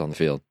of players on the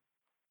field.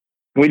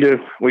 We do,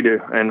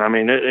 and I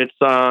mean it's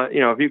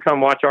if you come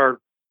watch our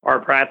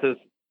practice,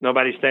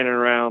 nobody's standing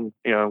around.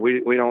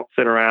 We don't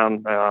sit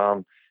around.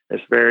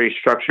 It's very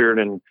structured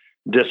and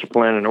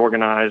disciplined and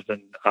organized,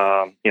 and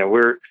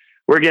we're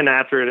getting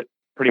after it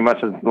pretty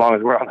much as long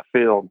as we're on the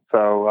field.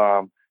 So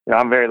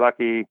I'm very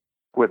lucky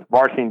with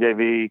varsity and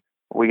JV.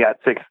 We got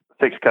six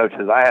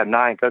coaches. I have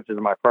 9 coaches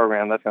in my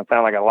program. That's going to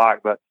sound like a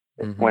lot, but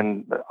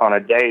when on a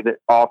day that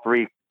all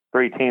three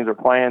teams are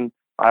playing,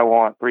 I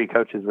want 3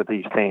 coaches with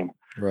each team.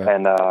 Right.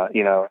 And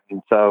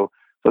and so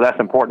that's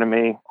important to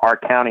me. Our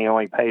county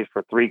only pays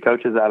for 3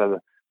 coaches out of the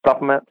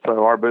supplement,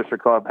 so our booster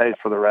club pays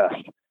for the rest.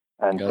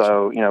 And Gotcha.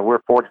 So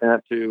we're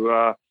fortunate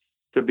to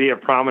be a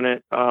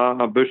prominent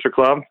booster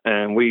club,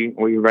 and we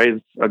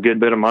raise a good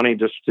bit of money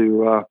just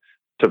to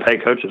pay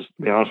coaches,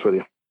 to be honest with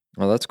you.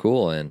 Well, that's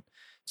cool. And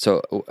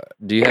so,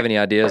 do you have any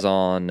ideas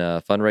on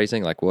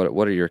fundraising? Like,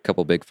 what are your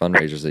couple big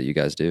fundraisers that you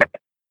guys do?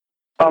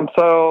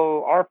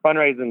 So our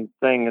fundraising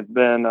thing has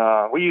been,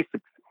 we used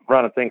to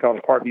run a thing called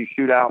the Parkview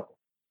Shootout.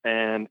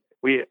 And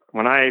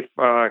when I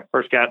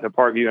first got to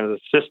Parkview as an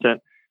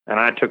assistant and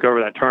I took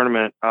over that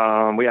tournament,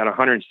 we had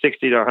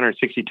 160 to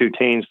 162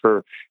 teams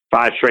for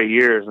 5 straight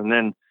years. And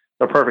then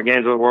the Perfect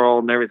Games of the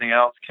World and everything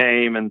else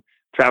came, and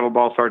travel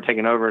ball started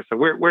taking over. So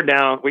we're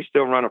down. We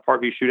still run a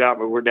Parkview Shootout,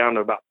 but we're down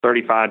to about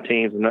 35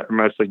 teams, and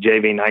mostly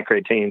JV 9th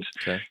grade teams.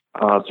 Okay.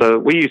 So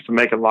we used to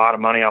make a lot of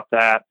money off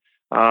that.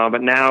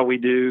 But now we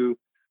do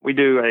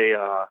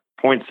a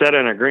poinsettia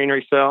and a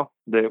greenery sale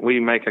that we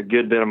make a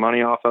good bit of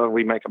money off of.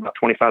 We make about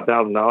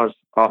 $25,000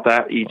 off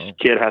that. Each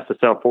kid has to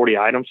sell 40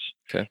 items.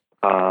 Okay.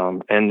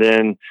 And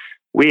then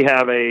we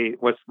have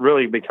what's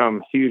really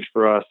become huge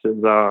for us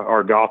is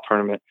our golf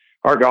tournament.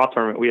 Our golf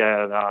tournament, we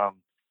had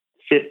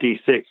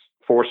 56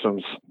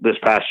 foursomes this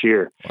past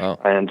year. Wow.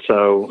 And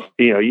so,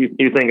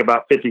 you think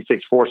about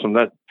 56 foursomes,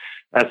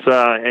 that's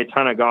a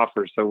ton of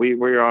golfers. So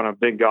we're on a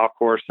big golf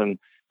course, and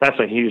that's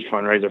a huge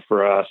fundraiser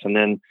for us. And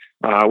then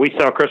we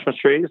sell Christmas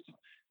trees,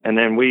 and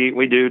then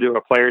we do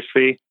a player's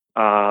fee.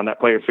 That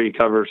player fee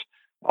covers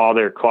all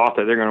their cloth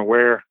that they're going to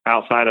wear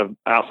outside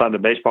the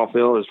baseball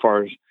field, as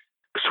far as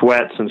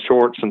sweats and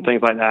shorts and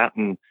things like that.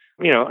 And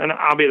and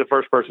I'll be the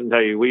first person to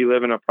tell you, we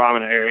live in a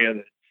prominent area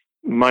that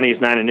money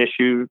is not an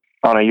issue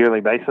on a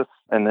yearly basis.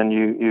 And then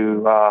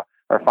you are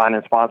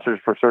finding sponsors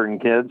for certain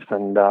kids,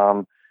 and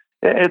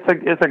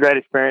it's a great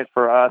experience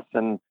for us.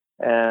 And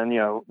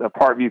the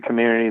Parkview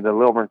community, the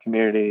Lilburn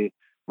community,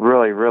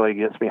 really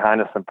gets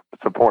behind us and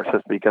supports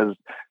us, because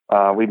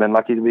we've been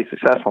lucky to be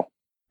successful.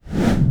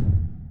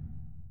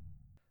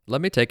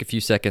 Let me take a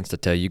few seconds to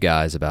tell you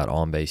guys about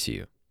OnBase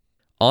U.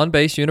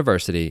 OnBase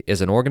University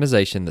is an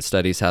organization that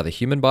studies how the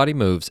human body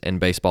moves in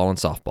baseball and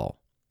softball.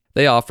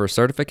 They offer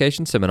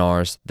certification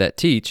seminars that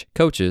teach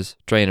coaches,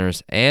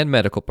 trainers, and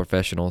medical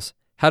professionals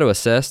how to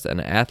assess an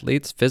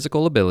athlete's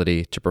physical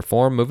ability to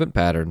perform movement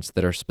patterns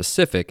that are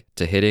specific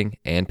to hitting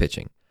and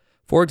pitching.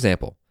 For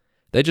example,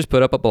 they just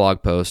put up a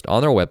blog post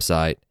on their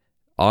website,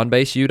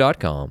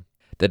 onbaseu.com,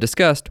 that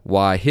discussed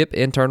why hip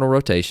internal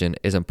rotation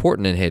is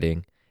important in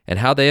hitting and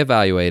how they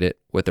evaluate it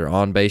with their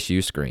OnBase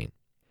U screen.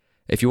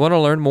 If you want to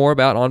learn more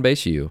about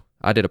OnBase U,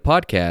 I did a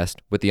podcast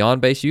with the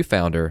OnBase U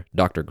founder,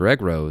 Dr.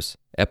 Greg Rose,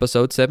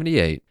 episode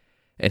 78,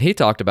 and he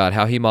talked about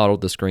how he modeled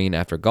the screen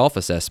after golf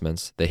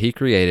assessments that he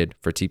created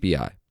for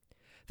TPI.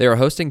 They are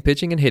hosting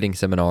pitching and hitting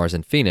seminars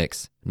in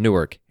Phoenix,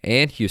 Newark,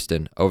 and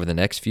Houston over the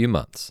next few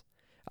months.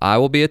 I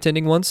will be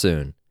attending one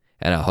soon,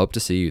 and I hope to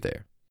see you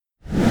there.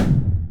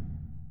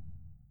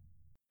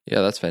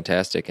 Yeah, that's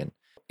fantastic. And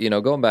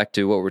going back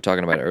to what we were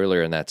talking about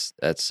earlier, and that's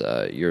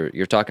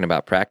you're talking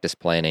about practice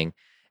planning.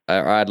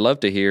 I'd love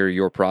to hear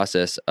your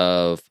process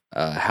of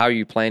how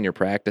you plan your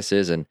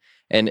practices, and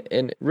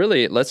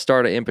really, let's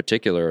start in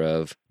particular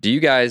of, do you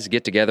guys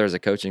get together as a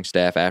coaching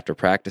staff after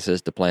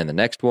practices to plan the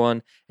next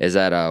one? Is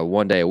that a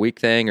 1 day a week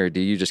thing, or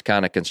do you just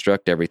kind of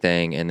construct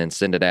everything and then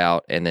send it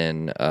out, and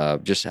then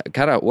just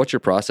kind of, what's your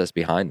process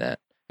behind that?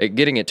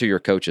 Getting it to your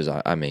coaches,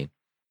 I mean.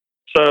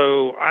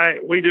 So I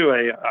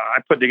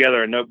put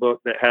together a notebook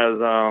that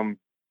has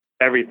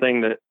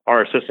everything that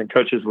our assistant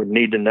coaches would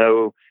need to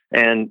know,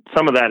 and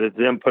some of that is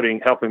them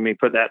helping me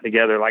put that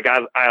together. Like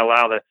I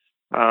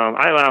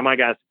allow my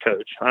guys to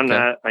coach. I'm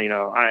not going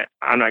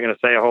to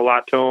say a whole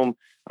lot to them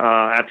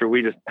after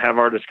we just have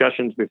our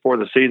discussions before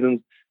the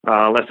season,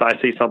 unless I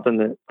see something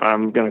that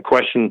I'm going to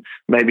question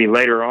maybe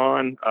later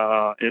on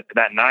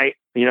that night.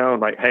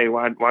 Like, hey,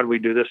 why did we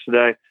do this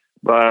today?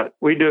 But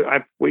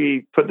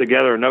we put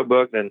together a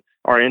notebook, and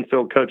our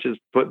infield coaches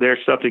put their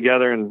stuff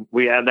together, and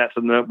we add that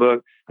to the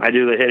notebook. I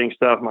do the hitting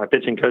stuff. My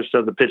pitching coach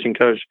does the pitching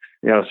coach,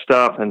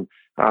 stuff, and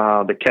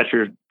the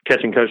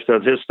catching coach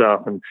does his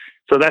stuff. And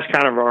so that's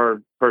kind of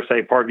our, per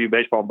se, Parkview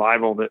Baseball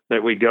Bible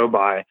that we go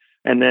by.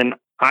 And then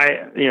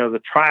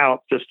the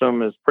tryout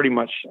system is pretty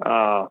much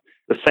the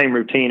same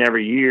routine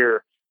every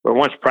year. But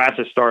once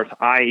practice starts,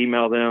 I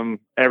email them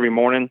every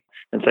morning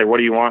and say, what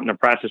do you want in the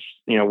practice?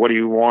 What do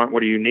you want?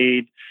 What do you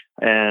need?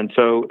 And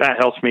so that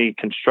helps me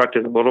construct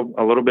it a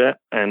little bit.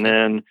 And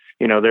then,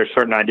 there's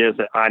certain ideas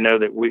that I know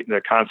that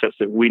the concepts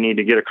that we need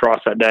to get across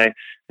that day.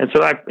 And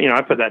so I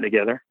put that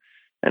together.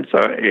 And so,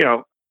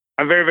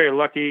 I'm very, very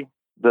lucky.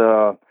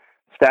 The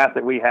staff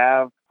that we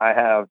have, I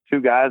have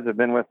 2 guys that have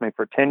been with me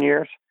for 10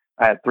 years.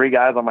 I had 3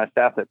 guys on my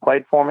staff that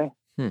played for me.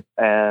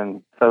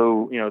 And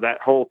so, that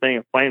whole thing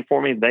of playing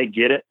for me, they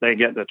get it. They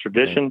get the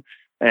tradition.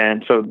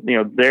 And so,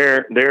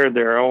 they're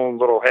their own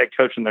little head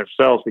coach in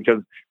themselves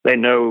because they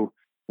know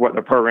what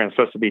the program is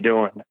supposed to be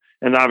doing.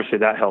 And obviously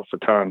that helps a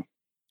ton.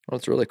 Well,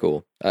 it's really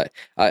cool.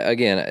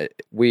 Again,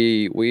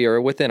 we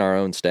are within our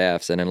own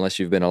staffs, and unless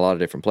you've been a lot of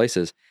different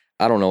places,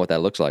 I don't know what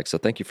that looks like. So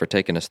thank you for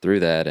taking us through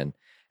that. And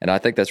I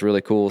think that's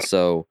really cool.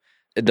 So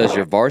does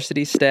your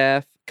varsity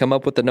staff come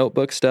up with the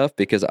notebook stuff?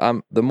 Because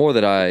the more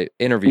that I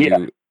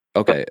interview,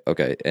 okay.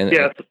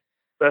 And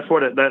that's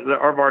what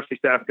our varsity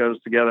staff goes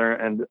together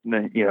and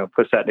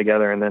puts that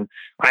together. And then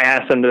I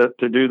ask them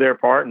to do their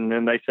part, and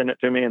then they send it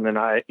to me. And then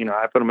I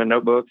put them in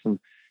notebooks and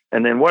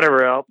then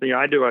whatever else,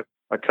 I do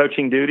a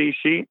coaching duty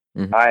sheet.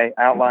 Mm-hmm. I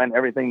outline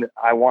everything that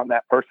I want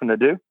that person to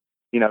do,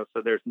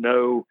 so there's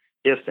no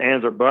ifs,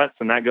 ands, or buts.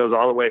 And that goes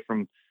all the way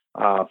from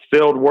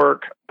field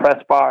work,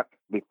 press box,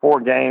 before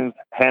games,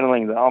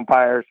 handling the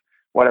umpires,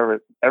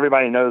 whatever.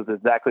 Everybody knows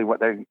exactly what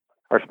they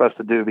are supposed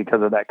to do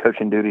because of that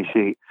coaching duty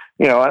sheet.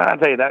 And I'll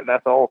tell you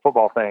that's the whole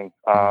football thing,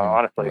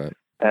 honestly. Right.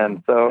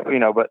 And so,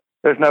 but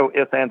there's no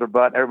ifs, ands, or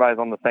buts. Everybody's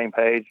on the same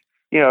page,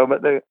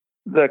 but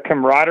the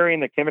camaraderie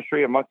and the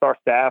chemistry amongst our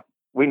staff,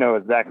 we know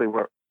exactly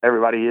where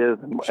everybody is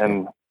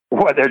and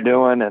what they're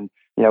doing. And,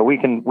 we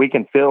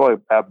can feel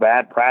a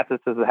bad practice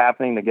is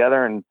happening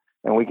together, and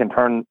we can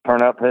turn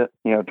up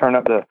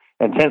the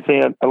intensity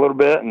a little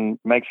bit and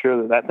make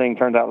sure that thing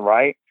turns out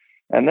right.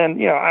 And then,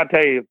 I'll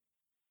tell you,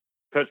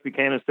 Coach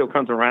Buchanan still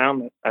comes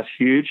around. That's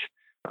huge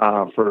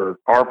for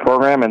our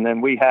program. And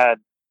then we have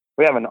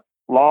a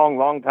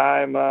long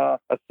time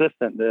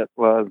assistant that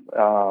was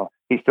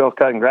he's still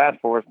cutting grass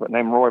for us, but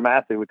named Roy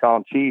Massey. We call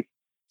him Chief.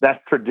 That's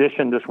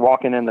tradition, just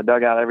walking in the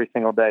dugout every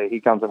single day. He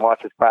comes and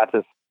watches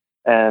practice,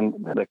 and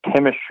the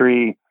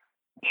chemistry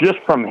just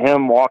from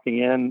him walking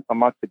in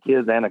amongst the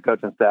kids and the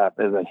coaching staff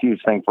is a huge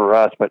thing for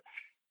us. But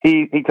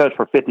he coached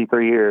for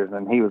 53 years,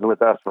 and he was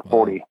with us for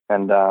 40.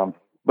 And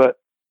but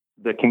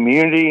the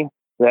community,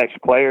 the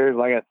ex-players,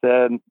 like I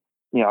said,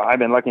 I've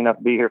been lucky enough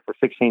to be here for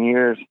 16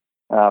 years,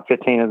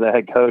 15 as a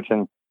head coach,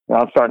 and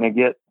I'm starting to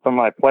get some of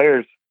my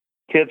players'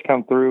 kids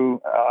come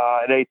through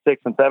at age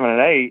 6 and 7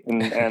 and 8,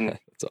 and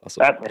that's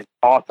awesome. That's an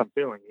awesome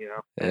feeling, Yeah.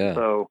 And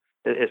so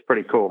it's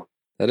pretty cool.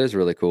 That is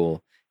really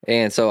cool.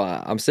 And so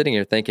I'm sitting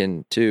here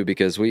thinking too,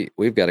 because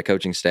we've got a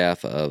coaching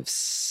staff of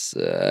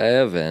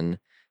seven,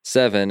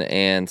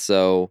 and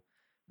so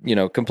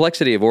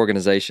complexity of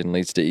organization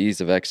leads to ease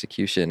of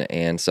execution.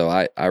 And so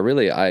I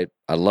really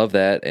love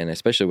that, and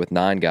especially with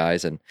 9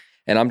 guys. And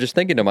I'm just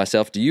thinking to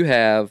myself, do you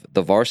have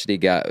the varsity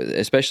guy,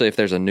 especially if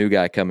there's a new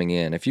guy coming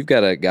in, if you've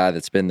got a guy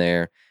that's been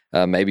there,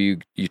 maybe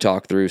you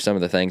talk through some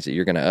of the things that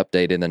you're going to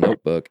update in the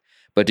notebook,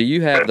 but do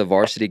you have the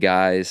varsity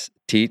guys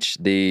teach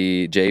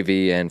the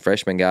JV and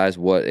freshman guys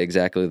what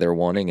exactly they're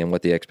wanting and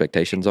what the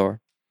expectations are?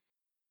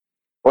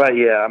 Well,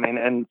 yeah,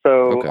 and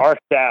so our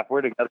staff,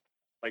 we're together.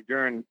 Like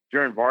during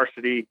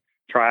varsity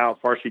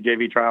tryouts, varsity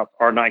JV tryouts,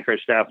 our 9th grade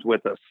staff's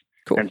with us.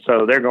 Cool. And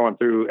so they're going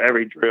through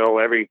every drill,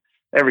 every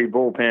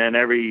bullpen,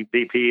 every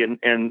BP,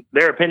 and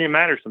their opinion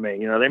matters to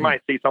me. They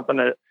might see something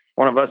that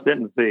one of us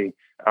didn't see.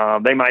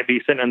 They might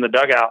be sitting in the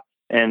dugout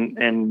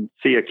and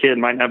see a kid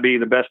might not be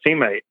the best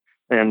teammate.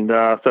 And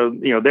so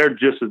they're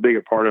just as big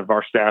a part of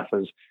our staff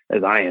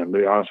as I am, to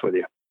be honest with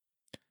you.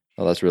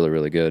 Oh, that's really,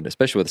 really good,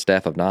 especially with a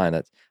staff of 9.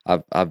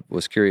 I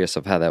was curious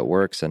of how that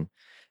works.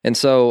 And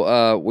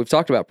so we've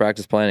talked about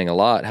practice planning a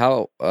lot.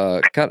 How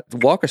kind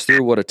of walk us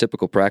through what a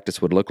typical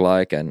practice would look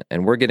like, and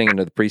we're getting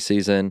into the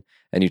preseason,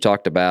 and you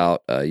talked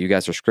about you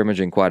guys are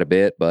scrimmaging quite a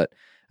bit, but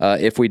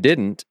if we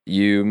didn't,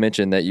 you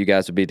mentioned that you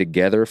guys would be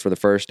together for the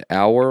first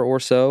hour or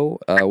so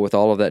with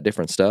all of that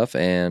different stuff,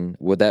 and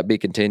would that be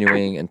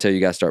continuing until you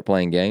guys start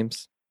playing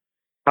games?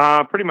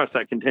 Pretty much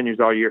that continues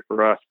all year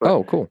for us.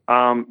 But, cool.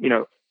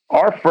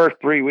 Our first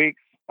 3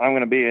 weeks, I'm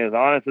going to be as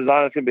honest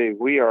can be.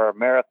 We are a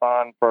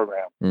marathon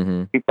program.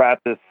 Mm-hmm. We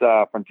practice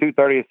from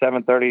 2:30 to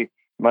 7:30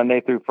 Monday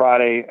through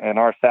Friday, and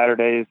our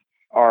Saturdays,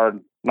 our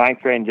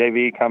 9th grade and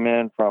JV come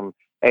in from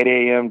 8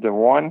 a.m. to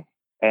 1,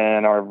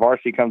 and our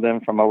varsity comes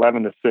in from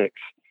 11 to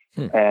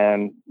 6.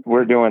 And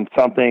we're doing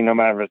something, no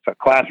matter if it's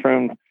a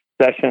classroom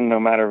session,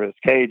 no matter if it's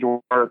cage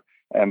work,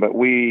 but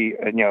we,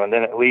 and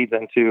then it leads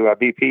into a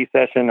BP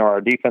session or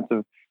a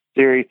defensive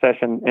series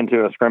session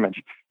into a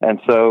scrimmage. And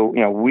so,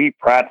 we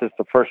practice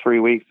the first 3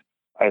 weeks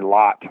a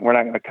lot. We're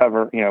not going to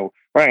cover, we're not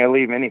going to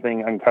leave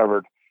anything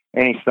uncovered,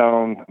 any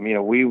stone.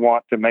 We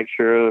want to make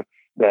sure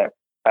that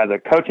as a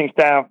coaching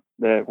staff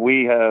that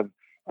we have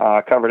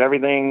covered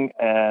everything,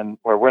 and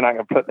where we're not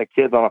going to put the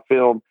kids on a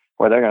field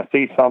where they're going to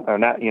see something or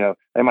not,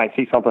 they might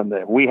see something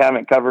that we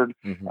haven't covered,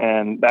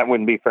 and that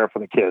wouldn't be fair for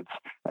the kids.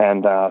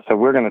 And so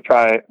we're going to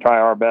try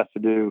our best to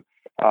do,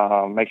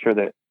 make sure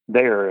that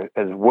they are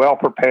as well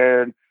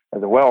prepared,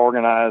 as well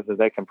organized as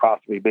they can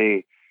possibly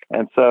be.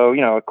 And so,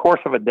 a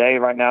course of a day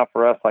right now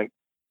for us, like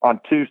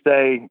on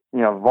Tuesday,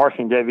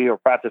 varsity and JV will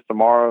practice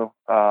tomorrow,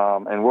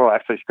 and we'll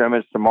actually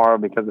scrimmage tomorrow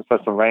because it's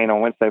supposed to rain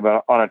on Wednesday.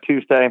 But on a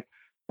Tuesday,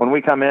 when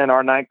we come in,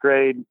 our ninth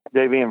grade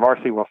JV and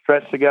varsity will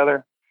stretch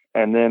together,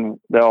 and then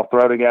they'll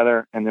throw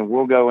together, and then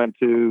we'll go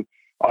into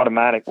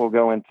automatic. We'll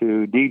go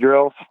into D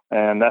drills,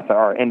 and that's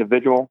our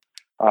individual.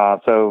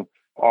 So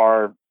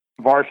our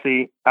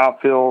varsity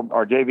outfield,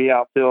 our JV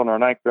outfield, and our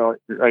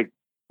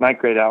ninth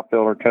grade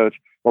outfield or coach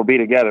will be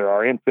together.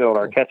 Our infield,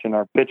 our catching,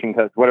 our pitching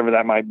coach, whatever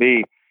that might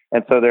be.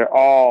 And so they're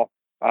all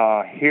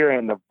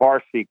hearing the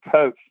varsity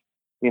coach,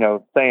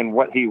 saying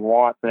what he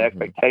wants, the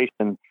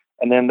expectation.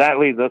 And then that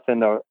leads us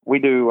into, we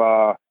do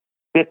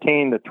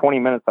 15 to 20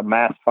 minutes of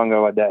mass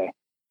fungo a day.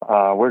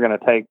 We're going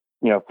to take,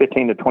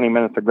 15 to 20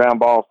 minutes of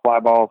ground balls, fly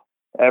balls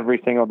every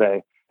single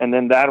day. And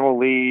then that will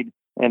lead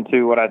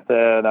into what I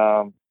said.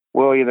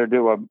 We'll either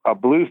do a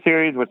blue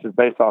series, which is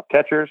based off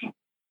catchers.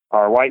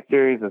 Our white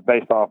series is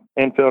based off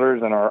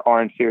infielders, and our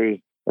orange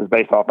series is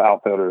based off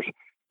outfielders.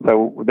 So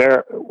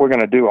we're going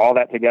to do all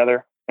that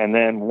together. And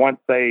then once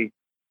that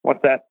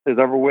is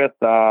over with,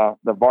 the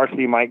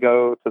varsity might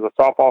go to the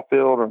softball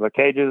field or the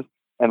cages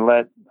and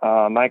let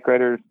ninth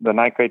graders, the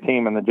ninth grade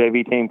team and the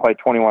JV team play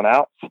 21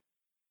 outs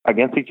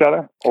against each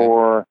other. Okay.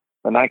 Or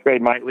the ninth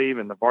grade might leave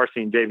and the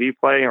varsity and JV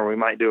play, or we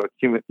might do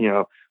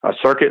a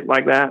circuit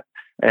like that.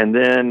 And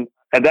then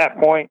at that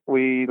point,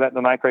 we let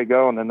the ninth grade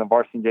go, and then the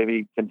varsity and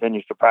JV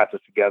continues to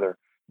practice together.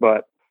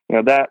 But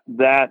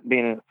that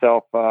being in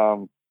itself,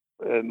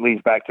 it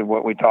leads back to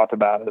what we talked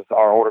about is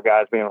our older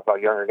guys being with our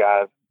younger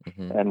guys,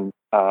 and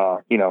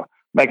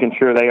making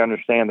sure they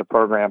understand the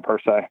program per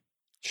se.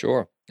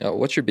 Sure.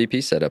 What's your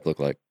BP setup look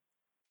like?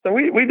 So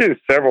we do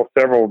several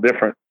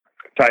different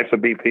types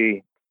of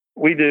BP.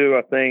 We do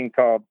a thing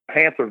called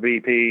Panther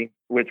BP,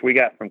 which we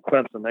got from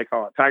Clemson. They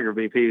call it Tiger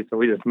BP, so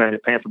we just made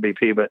it Panther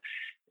BP. But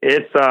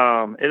it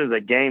is a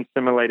game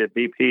simulated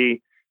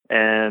BP,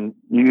 and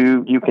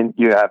you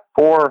have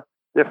 4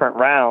 different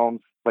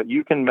rounds, but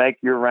you can make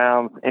your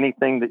rounds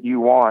anything that you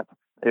want.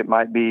 It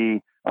might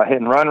be a hit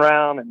and run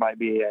round. It might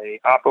be a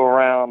oppo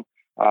round.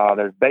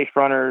 There's base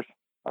runners.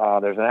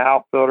 There's an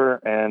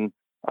outfielder, and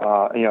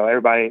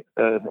everybody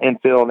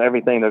infield and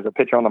everything. There's a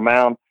pitcher on the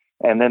mound,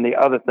 and then the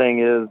other thing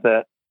is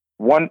that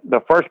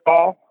the first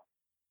ball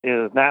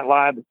is not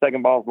live. The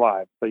second ball is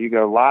live. So you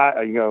go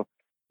live. You go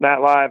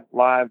not live,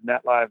 live,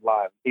 not live,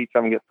 live. Each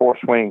of them get 4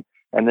 swings,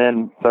 and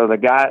then so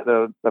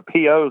the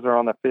POs are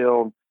on the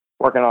field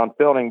working on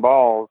fielding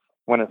balls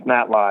when it's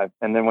not live,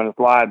 and then when it's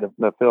live,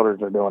 the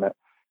fielders are doing it.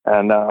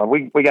 And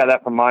we got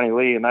that from Monty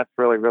Lee, and that's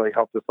really, really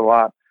helped us a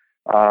lot.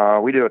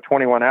 We do a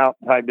 21 out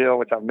type deal,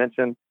 which I've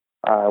mentioned.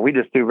 We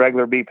just do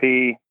regular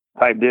BP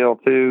type deal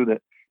too.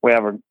 That we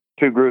have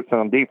 2 groups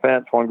on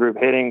defense, 1 group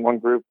hitting, 1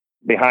 group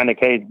behind the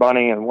cage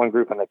bunting, and 1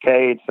 group in the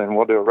cage, and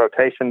we'll do a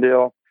rotation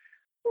deal.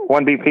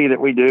 One BP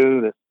that we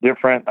do that's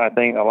different, I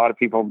think a lot of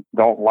people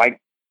don't like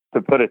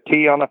to put a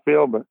T on the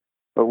field,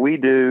 but we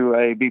do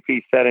a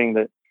BP setting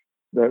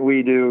that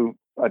we do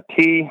a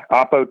T,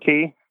 oppo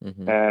T,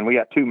 and we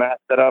got 2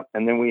 mats set up,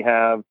 and then we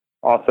have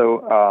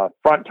also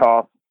front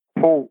toss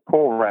pull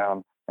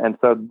round. And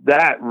so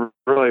that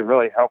really,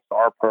 really helps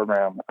our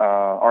program.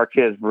 Our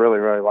kids really,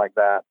 really like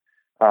that.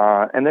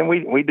 And then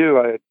we do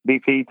a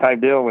BP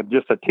type deal with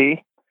just a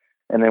T,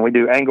 and then we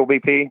do angle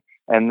BP.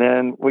 And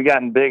then we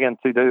gotten big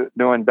into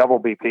doing double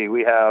BP.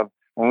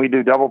 When we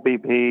do double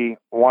BP,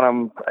 one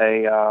of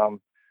them,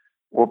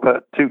 we'll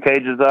put 2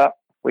 cages up.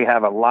 We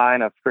have a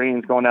line of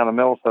screens going down the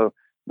middle so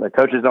the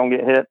coaches don't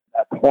get hit.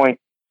 At that point,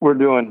 we're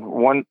doing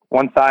one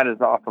side is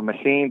off a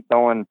machine,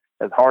 throwing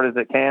as hard as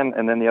it can,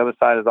 and then the other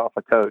side is off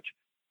a coach.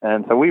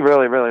 And so we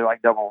really, really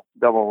like double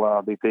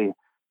BP,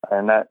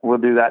 and that we'll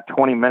do that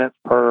 20 minutes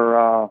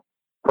per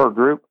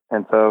group,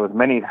 and so as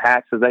many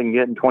hacks as they can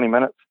get in 20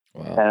 minutes.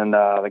 Wow. And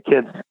the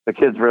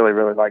kids really,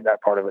 really like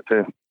that part of it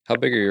too. How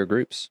big are your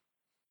groups?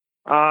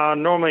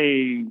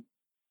 Normally,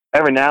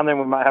 every now and then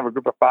we might have a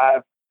group of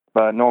 5,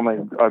 but normally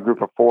a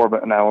group of 4.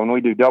 But now when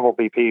we do double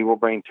BP, we'll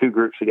bring 2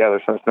 groups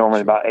together, so it's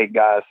normally about 8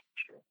 guys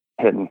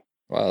hitting.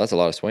 Wow, that's a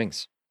lot of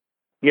swings.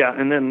 Yeah,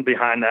 and then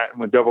behind that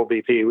with double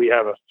BP, we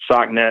have a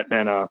sock net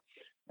and a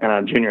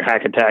junior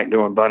hack attack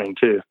doing bunting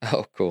too.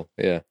 Oh, cool.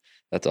 Yeah,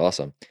 that's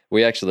awesome.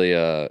 We actually,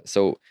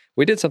 so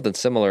we did something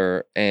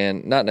similar,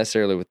 and not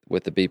necessarily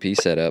with the BP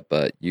setup,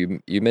 but you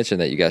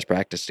mentioned that you guys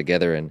practiced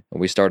together, and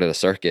we started a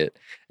circuit.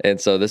 And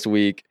so this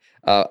week,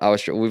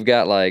 we've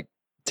got like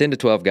 10 to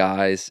 12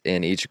 guys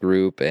in each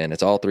group, and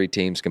it's all 3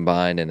 teams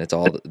combined, and it's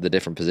all the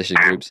different position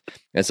groups.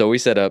 And so we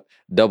set up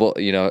double,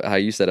 how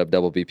you set up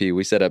double BP,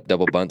 we set up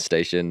double bunt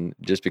station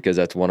just because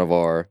that's one of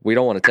we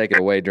don't want to take it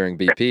away during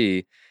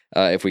BP.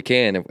 If we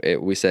can,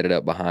 we set it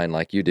up behind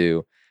like you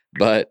do.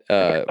 But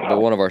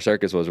one of our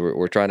circuits was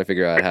we're trying to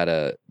figure out how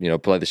to,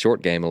 play the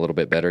short game a little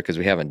bit better because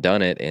we haven't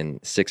done it in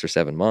 6 or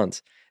 7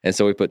 months. And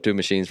so we put 2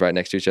 machines right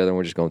next to each other and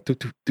we're just going toot,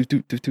 toot, toot,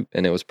 toot, toot, toot,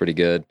 and it was pretty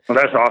good. Well,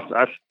 that's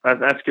awesome.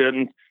 That's good.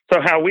 And so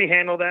how we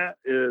handle that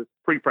is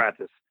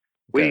pre-practice.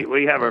 Okay.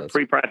 We have a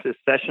pre-practice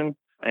session,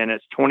 and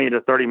it's 20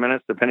 to 30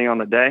 minutes depending on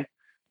the day.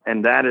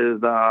 And that is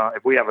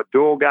if we have a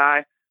dual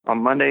guy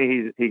on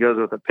Monday, he goes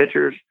with the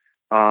pitchers.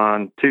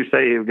 On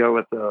Tuesday, he'll go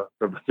with the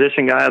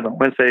position guys. On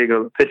Wednesday, he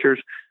goes with pitchers,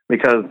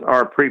 because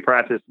our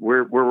pre-practice,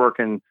 we're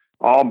working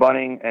all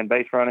bunting and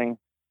base running.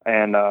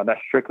 And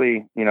that's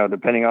strictly,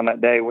 depending on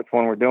that day, which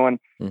one we're doing.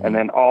 Mm-hmm. And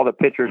then all the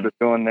pitchers are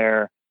doing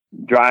their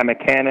dry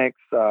mechanics,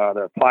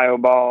 their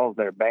plyo balls,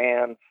 their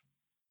bands,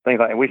 things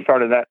like that. We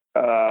started that,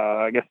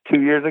 I guess,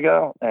 2 years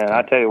ago. And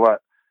I tell you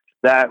what,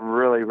 that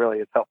really, really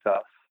has helped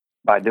us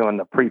by doing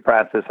the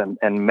pre-practice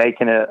and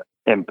making it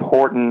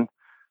important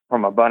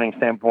from a bunting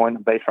standpoint, a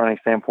base running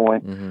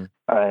standpoint. Mm-hmm.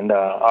 And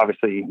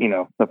obviously,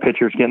 the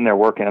pitchers getting their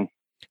work in.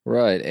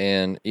 Right.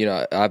 And,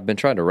 I've been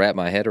trying to wrap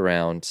my head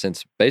around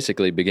since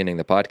basically beginning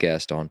the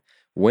podcast on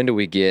when do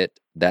we get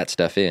that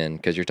stuff in?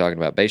 Because you're talking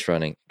about base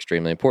running,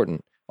 extremely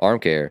important. Arm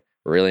care,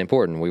 really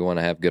important. We want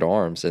to have good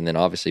arms. And then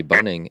obviously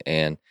bunting.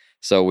 And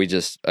so we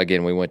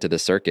went to the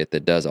circuit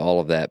that does all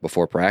of that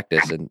before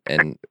practice.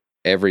 And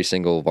every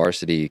single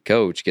varsity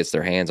coach gets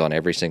their hands on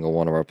every single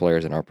one of our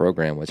players in our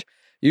program, which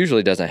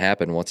usually doesn't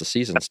happen once the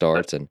season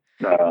starts. And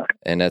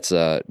that's,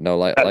 like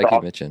awesome.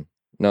 You mentioned.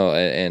 No,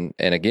 and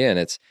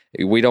again,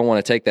 we don't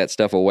want to take that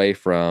stuff away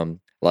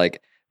from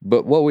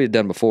but what we had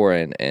done before,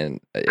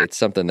 and it's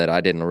something that I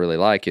didn't really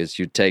like, is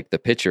you take the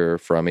pitcher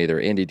from either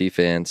indie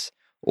defense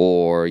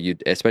or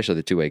especially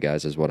the 2A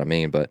guys is what I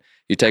mean, but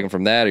you take them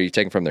from that, or you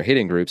take them from their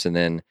hitting groups, and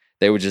then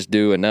they would just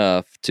do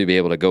enough to be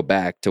able to go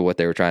back to what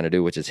they were trying to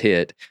do, which is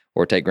hit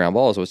or take ground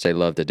balls, which they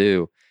love to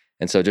do.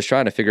 And so just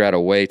trying to figure out a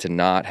way to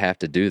not have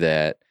to do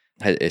that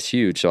is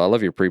huge. So I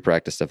love your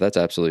pre-practice stuff. That's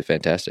absolutely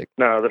fantastic.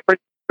 No, the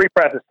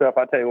pre-practice stuff,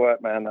 I tell you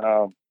what, man,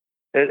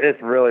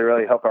 it's really,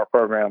 really helped our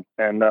program.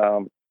 And,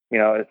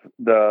 it's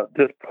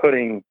just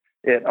putting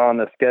it on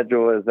the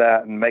schedule as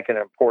that and making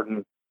it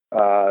important.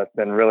 It's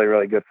been really,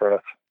 really good for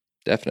us.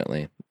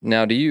 Definitely.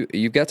 Now,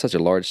 you've got such a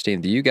large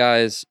team. Do you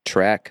guys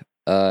track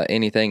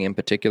anything in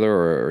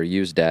particular or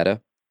use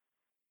data?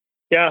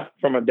 Yeah.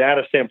 From a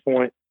data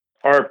standpoint,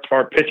 our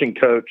pitching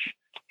coach,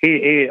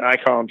 I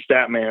call him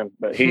stat man,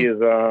 but he is,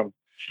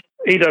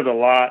 he does a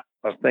lot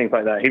of things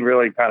like that. He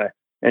really kind of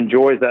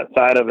enjoys that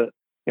side of it,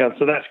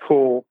 so that's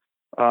cool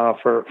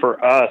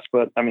for us.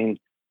 But I mean,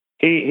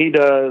 he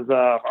does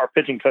our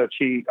pitching coach.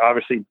 He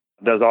obviously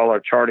does all our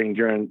charting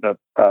during the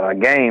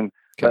game,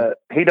 but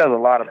he does a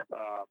lot of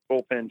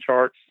bullpen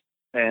charts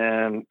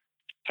and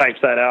types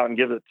that out and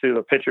gives it to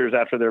the pitchers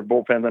after their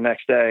bullpen the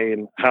next day,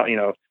 and how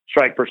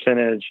strike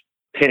percentage,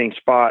 hitting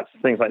spots,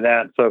 things like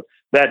that. So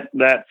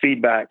that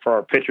feedback for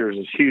our pitchers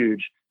is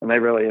huge, and they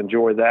really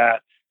enjoy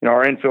that.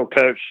 Our infield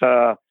coach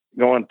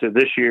going to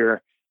this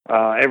year.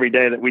 Every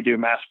day that we do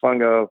Mass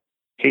Fungo,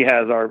 he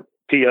has our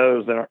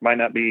POs that might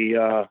not be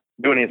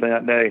doing anything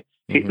that day.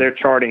 They're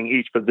charting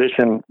each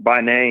position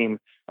by name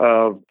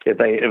of if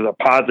it was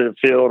a positive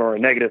field or a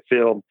negative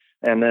field,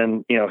 and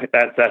then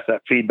that's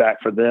that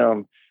feedback for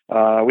them.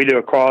 We do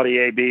a quality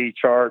AB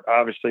chart,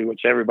 obviously,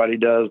 which everybody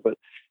does, but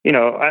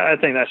I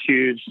think that's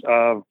huge.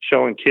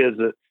 Showing kids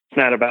that it's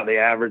not about the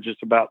average;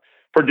 it's about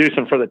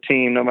producing for the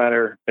team, no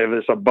matter if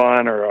it's a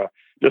bunt or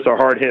just a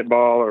hard hit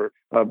ball or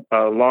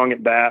a long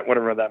at bat,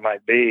 whatever that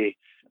might be.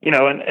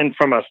 And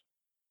from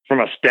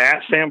a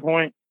stat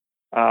standpoint,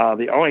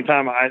 the only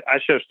time I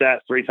show stats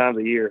 3 times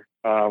a year,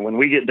 when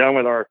we get done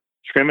with our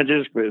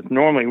scrimmages, because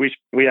normally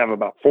we have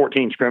about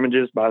 14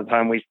 scrimmages by the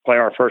time we play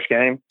our first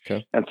game.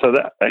 Okay. And so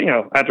that,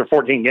 after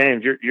 14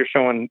 games, you're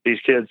showing these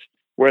kids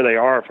where they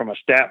are from a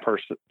stat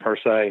per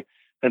se.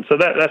 And so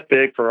that's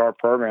big for our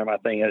program. I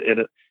think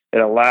it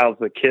allows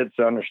the kids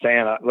to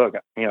understand, look,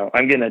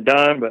 I'm getting it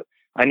done, but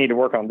I need to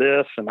work on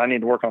this and I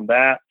need to work on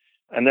that.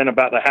 And then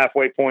about the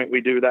halfway point,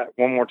 we do that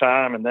one more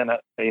time. And then,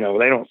 they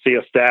don't see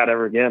a stat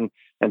ever again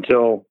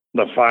until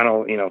the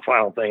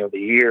final thing of the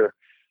year.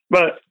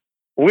 But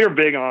we're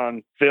big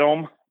on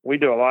film. We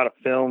do a lot of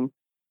film.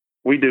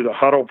 We do the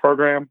huddle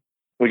program.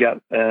 We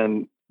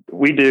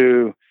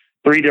do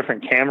 3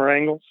 different camera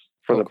angles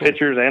for the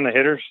pitchers and the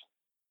hitters.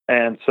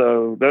 And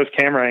so those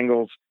camera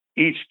angles,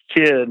 each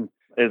kid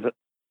gives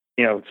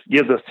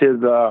us his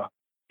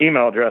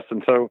email address.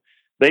 And so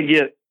they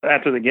get,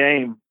 after the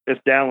game, it's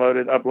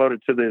uploaded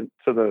to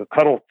the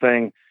huddle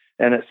thing,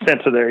 and it's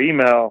sent to their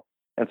email.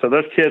 And so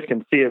those kids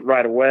can see it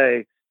right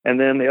away. And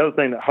then the other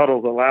thing that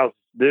Huddles allows us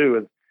to do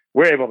is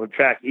we're able to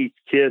track each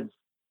kid's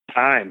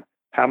time,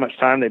 how much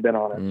time they've been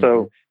on it. Mm-hmm.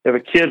 So if a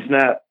kid's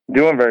not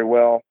doing very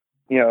well,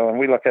 and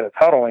we look at his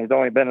huddle and he's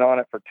only been on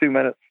it for 2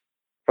 minutes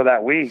for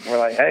that week, we're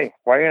like, hey,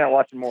 why are you not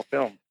watching more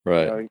film?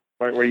 Right.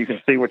 Where you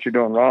can see what you're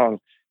doing wrong.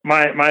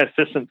 My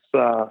assistants,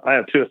 I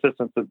have 2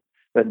 assistants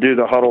that do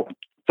the huddle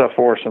stuff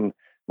for us, and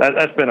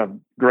that's been a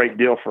great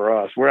deal for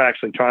us. We're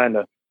actually trying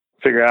to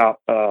figure out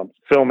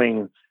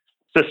filming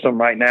system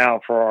right now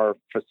for our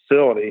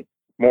facility,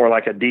 more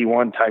like a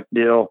D1 type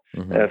deal,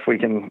 if we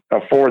can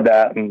afford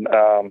that, and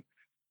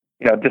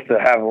just to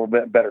have a little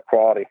bit better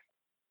quality.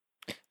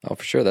 Oh,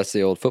 for sure. That's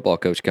the old football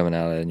coach coming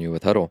out at you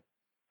with Huddle.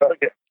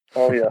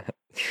 Oh yeah.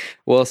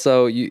 Well,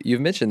 so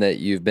you've mentioned that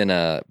you've been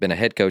a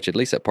head coach, at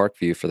least at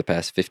Parkview, for the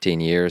past 15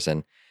 years.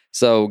 And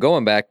so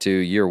going back to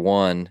year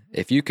one,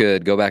 if you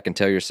could go back and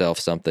tell yourself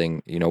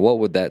something, what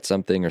would that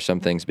something or some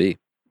things be?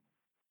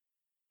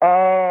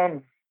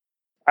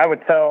 I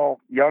would tell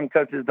young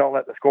coaches, don't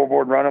let the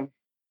scoreboard run them.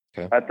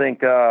 Okay. I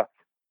think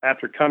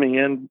after coming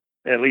in,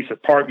 at least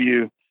at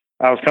Parkview,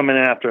 I was coming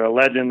in after a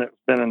legend that's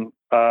been in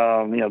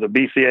the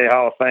BCA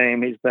Hall of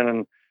Fame. He's been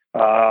in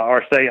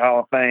our state Hall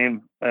of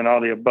Fame and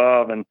all the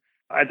above. And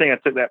I think I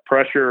took that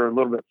pressure a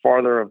little bit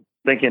farther of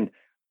thinking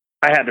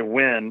I had to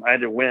win. I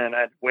had to win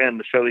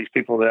to show these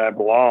people that I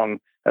belong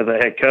as a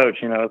head coach.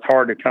 It's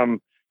hard to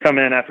come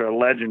in after a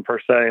legend per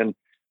se.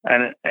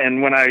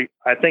 And when I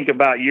think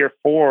about year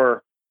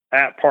 4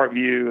 at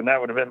Parkview, and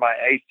that would have been my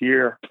 8th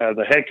year as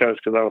a head coach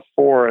because I was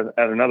 4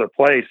 at another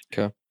place.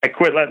 Okay. I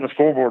quit letting the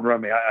scoreboard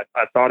run me.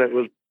 I thought it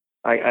was,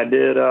 I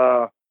did,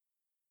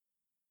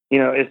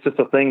 it's just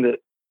a thing that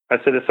I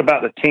said, it's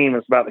about the team.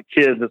 It's about the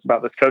kids. It's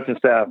about this coaching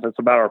staff. It's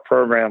about our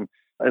program.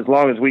 As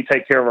long as we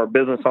take care of our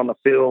business on the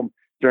field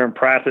during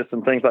practice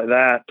and things like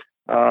that,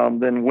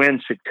 then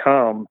wins should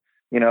come,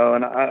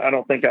 and I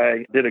don't think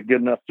I did a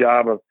good enough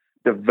job of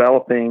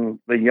developing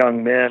the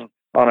young men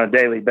on a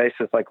daily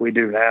basis like we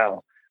do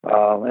now.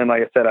 And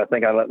like I said, I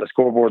think I let the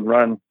scoreboard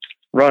run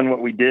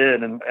what we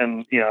did. And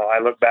I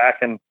look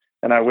back and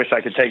I wish I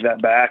could take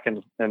that back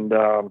and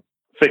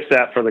fix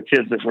that for the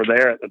kids that were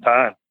there at the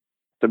time,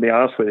 to be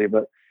honest with you.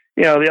 But,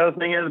 the other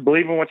thing is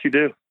believe in what you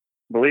do,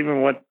 believe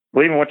in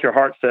what your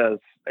heart says.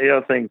 The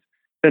other things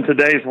in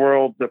today's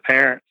world, the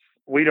parents,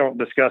 we don't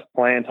discuss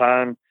playing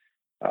time.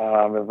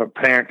 If a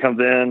parent comes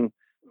in,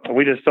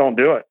 we just don't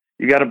do it.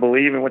 You got to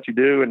believe in what you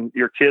do, and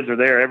your kids are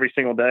there every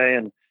single day.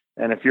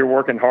 And if you're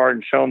working hard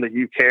and show them that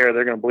you care,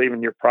 they're going to believe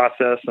in your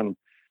process, and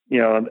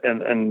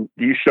and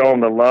you show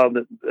them the love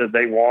that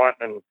they want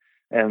and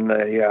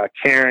the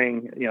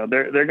caring.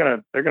 They're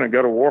going to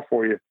go to war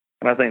for you,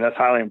 and I think that's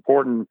highly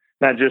important.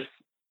 Not just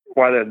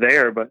while they're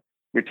there, but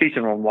you're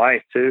teaching them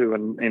life too.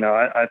 And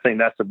I think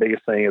that's the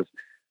biggest thing is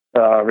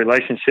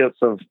relationships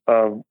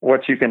of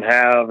what you can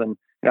have. And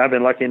I've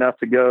been lucky enough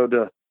to go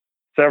to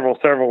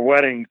several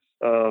weddings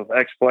of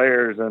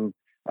ex-players, and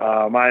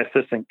my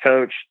assistant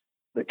coach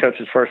that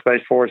coaches first base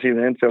for us, he's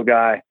an infield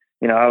guy.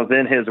 I was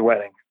in his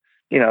wedding,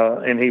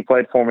 and he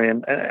played for me.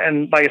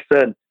 And like I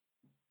said,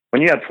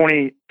 when you have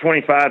 20,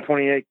 25,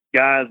 28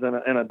 guys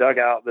in a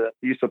dugout that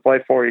used to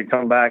play for you,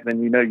 come back,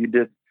 then you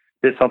did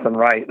something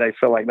right. They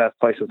feel like that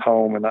place is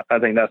home. And I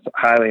think that's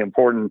highly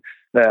important,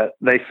 that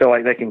they feel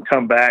like they can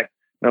come back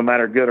no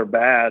matter good or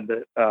bad,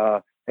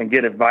 and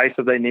get advice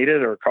if they need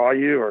it, or call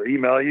you or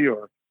email you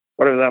or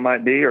whatever that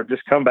might be, or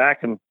just come back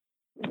and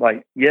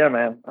like, yeah,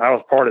 man, I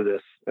was part of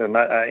this. And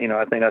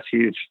I think that's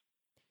huge.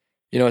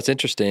 It's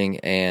interesting.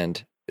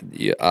 And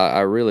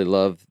I really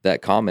love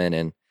that comment.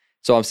 And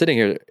so I'm sitting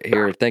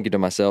here thinking to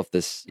myself,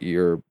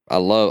 I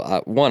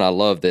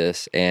love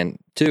this. And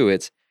 2,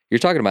 you're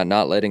talking about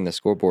not letting the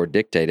scoreboard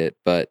dictate it,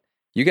 but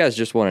you guys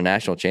just won a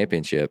national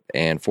championship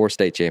and 4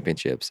 state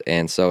championships.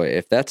 And so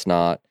if that's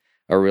not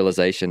a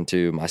realization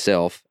to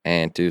myself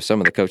and to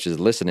some of the coaches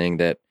listening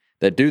that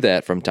do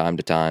that from time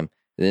to time,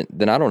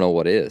 then I don't know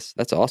what is.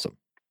 That's awesome.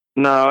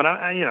 No, and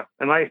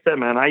and like I said,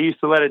 man, I used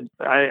to let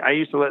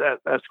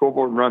that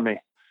scoreboard run me.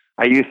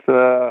 It used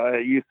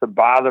to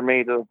bother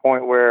me to the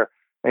point where,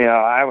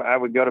 I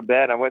would go to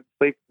bed, I wouldn't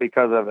sleep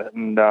because of it.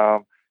 And,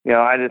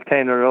 I just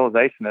came to the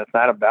realization that it's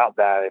not about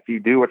that. If you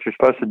do what you're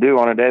supposed to do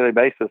on a daily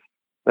basis,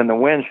 then the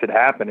win should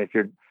happen.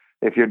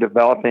 If you're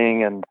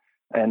developing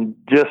and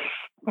just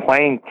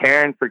plain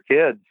caring for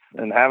kids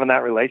and having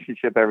that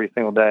relationship every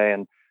single day.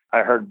 And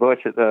I heard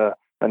Butch at the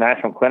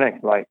national clinic,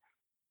 like,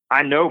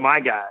 I know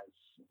my guys.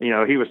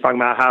 He was talking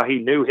about how he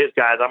knew his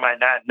guys. I might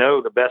not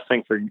know the best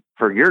thing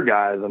for your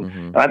guys.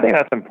 And I think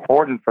that's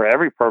important for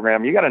every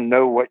program. You got to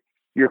know what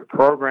your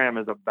program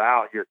is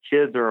about, your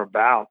kids are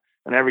about,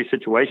 and every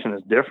situation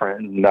is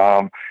different. And,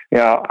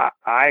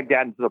 I've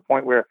gotten to the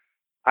point where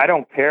I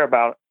don't care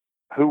about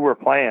who we're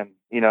playing.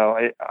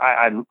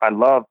 I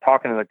love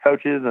talking to the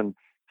coaches and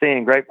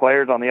seeing great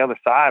players on the other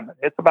side, but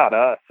it's about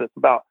us. It's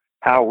about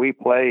how we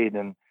played.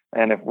 And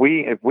if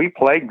we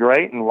played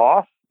great and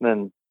lost,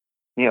 then,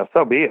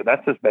 so be it.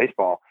 That's just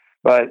baseball.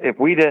 But if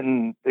we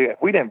didn't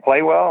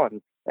play well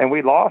and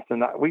we lost,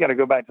 and we got to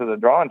go back to the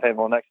drawing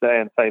table the next day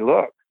and say,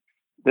 look,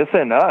 this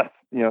isn't us.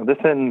 This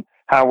isn't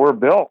how we're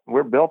built.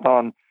 We're built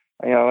on,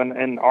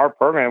 in our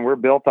program, we're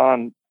built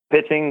on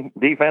pitching,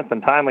 defense,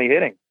 and timely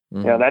hitting.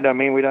 That doesn't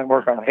mean we don't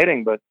work on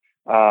hitting, but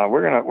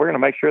we're gonna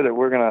make sure that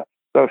we're gonna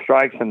throw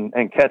strikes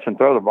and catch and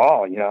throw the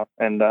ball.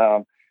 And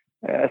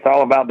it's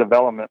all about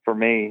development for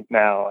me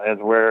now. As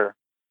where,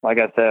 like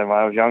I said, when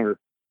I was younger,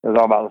 it was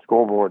all about the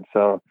scoreboard.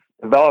 So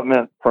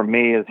development for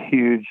me is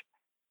huge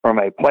from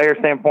a player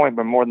standpoint,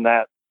 but more than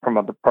that, from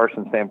a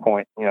person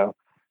standpoint.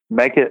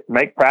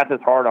 make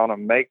practice hard on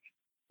them, make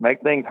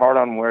things hard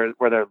on where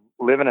they're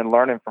living and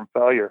learning from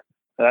failure.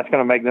 That's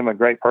going to make them a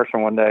great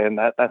person one day. And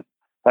that's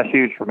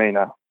huge for me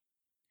now.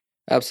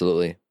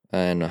 Absolutely.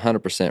 And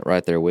 100%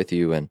 right there with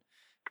you. And,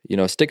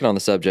 sticking on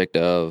the subject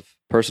of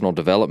personal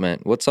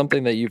development, what's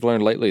something that you've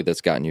learned lately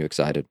that's gotten you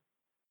excited?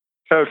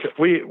 Coach,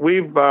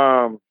 we've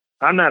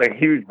I'm not a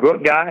huge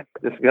book guy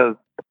just because,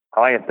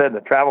 like I said,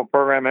 the travel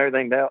program,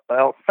 everything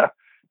else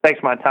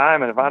takes my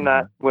time. And if I'm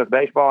not with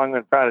baseball, I'm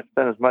going to try to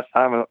spend as much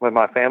time with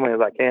my family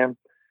as I can.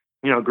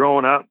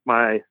 Growing up,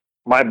 my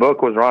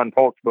book was Ron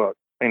Polk's book.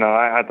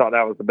 I thought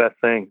that was the best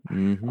thing.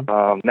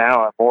 Mm-hmm.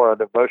 Now I'm more a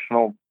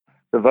devotional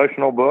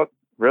book.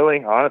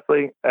 Really,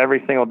 honestly, every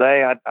single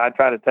day I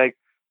try to take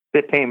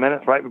 15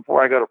 minutes right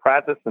before I go to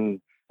practice and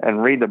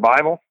read the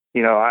Bible.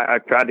 I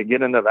tried to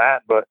get into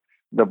that, but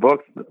the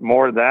book,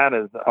 more of that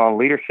is on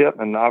leadership.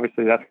 And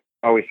obviously that's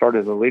how we started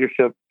as a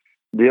leadership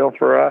deal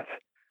for us.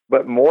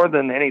 But more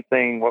than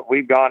anything, what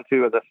we've gone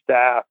to as a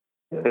staff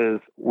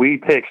is we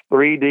pick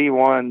 3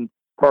 D1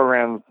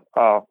 programs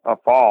a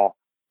fall,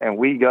 and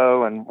we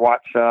go and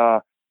watch,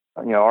 our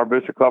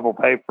booster club will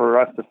pay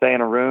for us to stay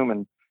in a room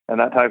and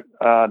that type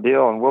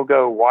deal. And we'll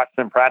go watch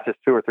them practice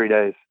 2 or 3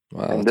 days.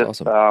 Wow, and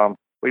that's awesome.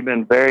 We've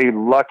been very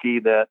lucky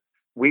that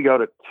we go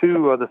to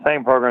 2 of the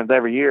same programs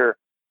every year,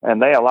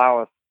 and they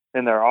allow us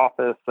in their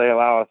office. They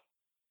allow us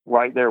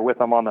right there with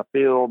them on the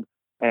field.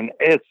 And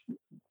it's,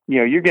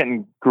 you're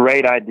getting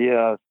great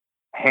ideas,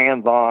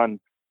 hands-on,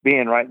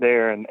 being right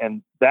there.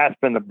 And that's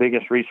been the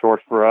biggest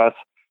resource for us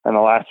in the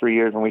last 3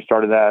 years when we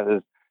started that,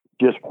 is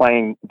just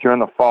playing during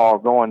the fall,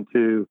 going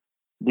to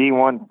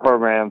D1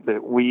 programs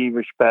that we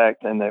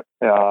respect and that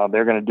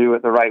they're going to do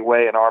it the right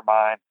way in our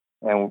mind,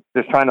 and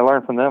just trying to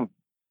learn from them.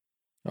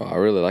 Oh, I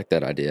really like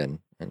that idea. And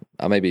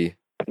I may be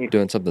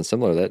doing something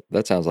similar.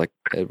 That sounds like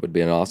it would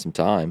be an awesome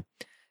time.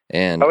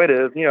 And it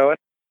is.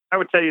 I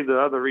would tell you the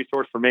other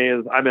resource for me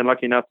is I've been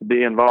lucky enough to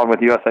be involved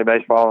with USA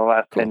Baseball in the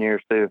last 10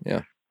 years too.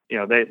 Yeah.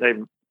 They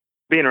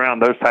being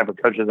around those type of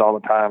coaches all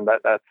the time,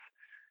 that's,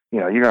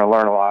 you're going to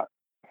learn a lot.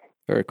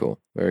 Very cool.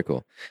 Very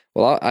cool.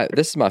 Well,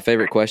 this is my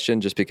favorite question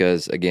just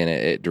because, again,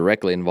 it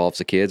directly involves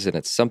the kids, and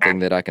it's something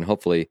that I can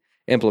hopefully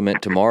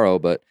implement tomorrow.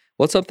 But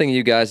what's something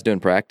you guys do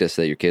in practice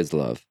that your kids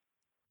love?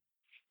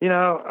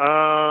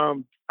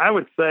 I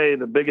would say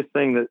the biggest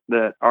thing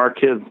that our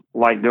kids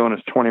like doing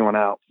is 21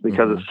 outs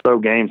because it's so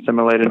game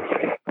simulated.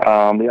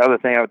 The other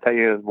thing I would tell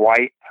you is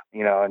white,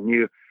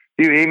 and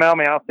if you email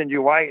me, I'll send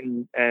you white,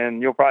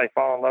 and you'll probably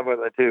fall in love with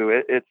it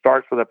too. It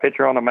starts with a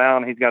pitcher on the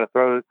mound. He's got to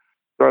throw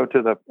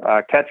to the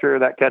catcher.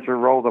 That catcher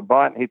rolls a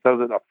bunt. He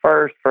throws it to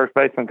first. First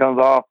baseman comes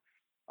off,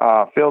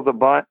 fields a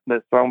bunt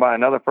that's thrown by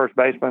another first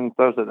baseman,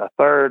 throws it to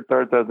third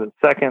throws it to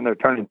second. They're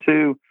turning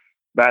 2,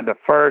 back to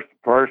first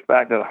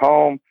back to the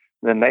home.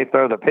 Then they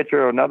throw the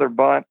pitcher another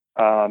bunt.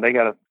 They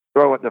got to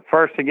throw it to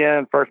first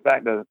again, first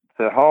back to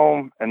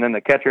home, and then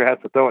the catcher has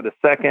to throw it to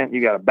second.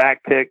 You got a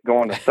back pick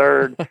going to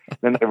third.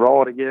 Then they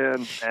roll it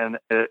again, and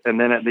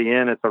then at the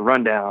end it's a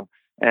rundown.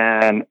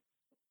 And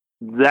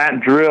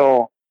that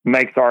drill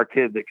makes our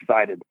kids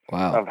excited.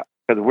 Wow!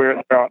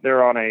 Because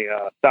they're on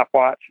a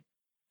stopwatch,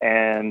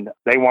 and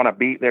they want to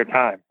beat their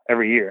time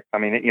every year. I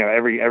mean,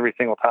 every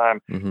single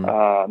time,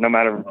 no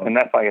matter. And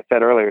that's like I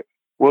said earlier.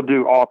 We'll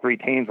do all 3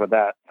 teams with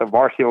that. So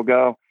varsity will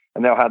go,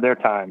 and they'll have their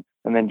time,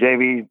 and then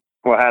JV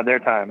will have their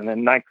time, and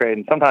then ninth grade.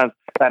 And sometimes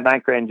that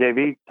ninth grade and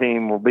JV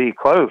team will be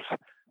close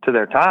to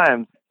their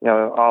times.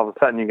 All of a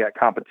sudden you got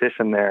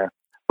competition there.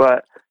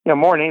 But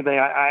more than anything,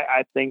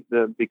 I think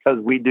that because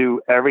we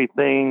do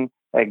everything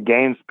at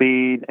game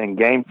speed and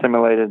game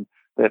simulated,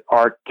 that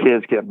our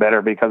kids get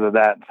better because of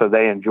that. So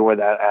they enjoy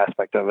that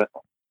aspect of it.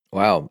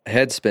 Wow,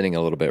 head spinning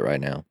a little bit right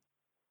now.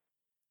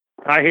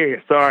 I hear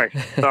you. Sorry.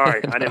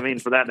 I didn't mean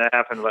for that to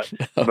happen, but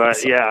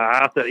yeah, I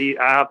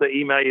have to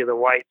email you the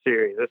white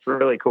series. That's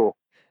really cool.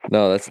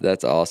 No,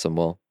 that's awesome.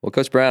 Well,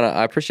 Coach Brown,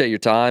 I appreciate your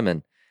time,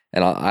 and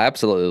I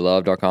absolutely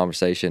loved our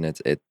conversation.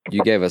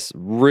 You gave us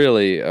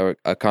really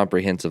a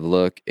comprehensive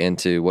look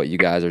into what you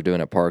guys are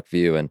doing at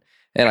Parkview,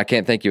 and I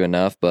can't thank you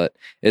enough. But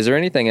is there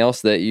anything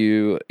else that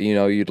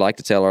you'd like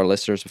to tell our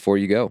listeners before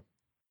you go?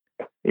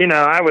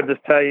 I would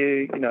just tell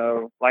you,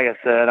 like I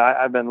said,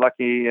 I've been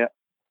lucky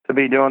to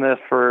be doing this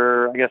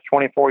for, I guess,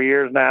 24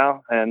 years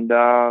now. And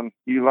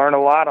you learn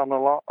a lot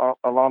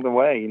along the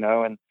way,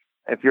 and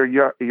if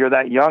you're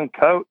that young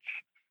coach,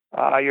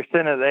 you're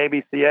sitting at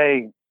the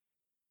ABCA,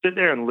 sit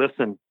there and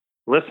listen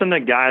to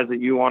guys that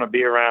you want to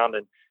be around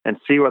and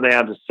see what they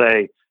have to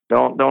say.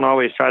 Don't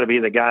always try to be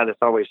the guy that's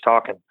always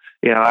talking.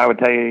 I would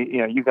tell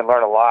you, you can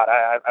learn a lot.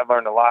 I've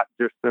learned a lot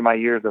just through my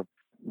years of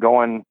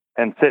going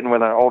and sitting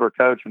with an older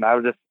coach. And I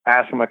would just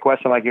ask him a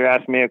question like you're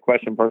asking me a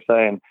question per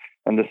se,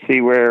 and to see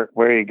where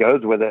he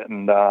goes with it.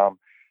 And,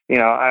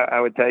 I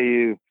would tell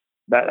you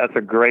that's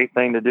a great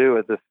thing to do,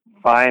 is just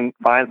find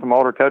some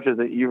older coaches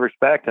that you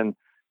respect and,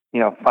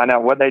 find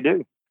out what they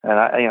do.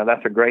 And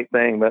that's a great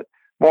thing. But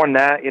more than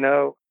that, this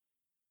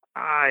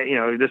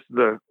is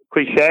the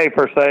cliche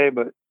per se,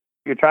 but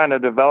you're trying to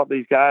develop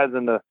these guys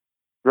into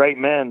great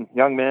men,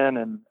 young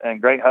men,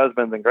 and great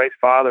husbands and great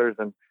fathers.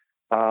 And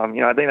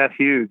I think that's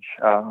huge.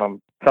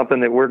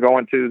 Something that we're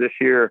going to this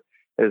year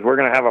is we're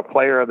going to have a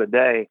player of the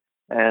day.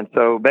 And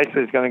so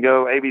basically it's going to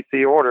go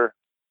ABC order.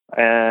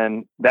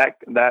 And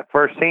that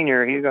first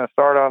senior, he's going to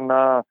start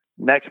on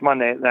next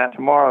Monday, not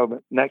tomorrow,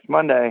 but next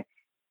Monday.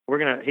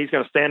 He's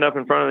going to stand up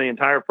in front of the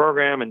entire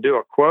program and do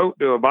a quote,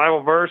 do a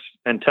Bible verse,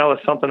 and tell us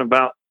something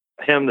about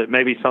him that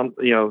maybe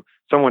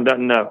someone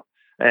doesn't know.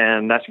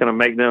 And that's going to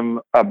make them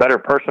a better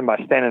person by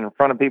standing in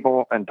front of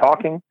people and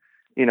talking,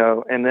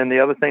 And then the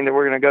other thing that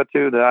we're going to go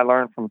to that I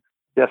learned from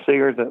Jeff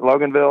Seegers at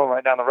Loganville,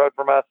 right down the road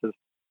from us, is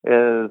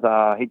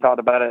he talked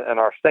about it in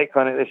our state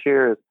clinic this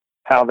year, is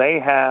how they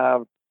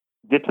have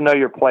Get to Know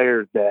Your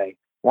Players Day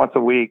once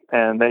a week,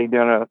 and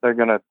they're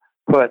gonna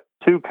put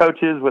 2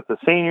 coaches with the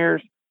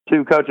seniors,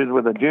 2 coaches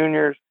with the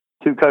juniors,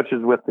 2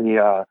 coaches with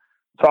the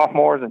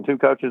sophomores, and 2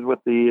 coaches with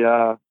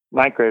the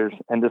ninth graders,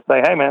 and just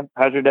say, hey man,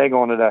 how's your day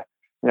going today?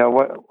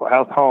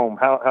 How's home?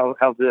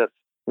 How's this?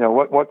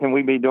 What can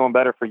we be doing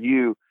better for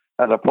you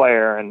as a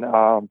player? And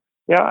I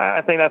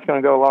think that's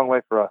going to go a long way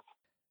for us.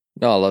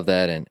 No, I love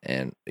that. And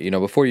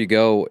before you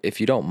go, if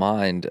you don't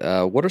mind,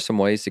 what are some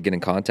ways to get in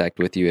contact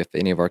with you if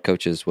any of our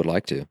coaches would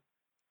like to?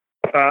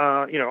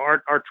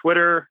 Our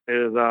Twitter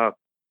is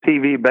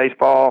PV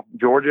Baseball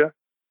Georgia.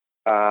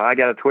 I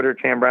got a Twitter,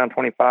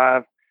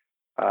 ChanBrown25.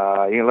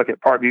 You can look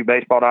at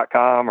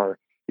parkviewbaseball.com, or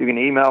you can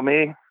email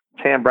me,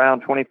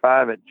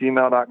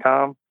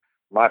 chanbrown25@gmail.com.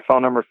 My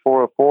phone number is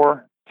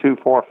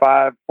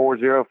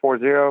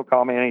 404-245-4040.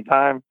 Call me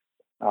anytime.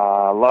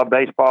 Love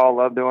baseball.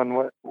 Love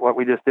doing what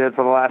we just did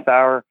for the last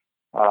hour.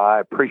 I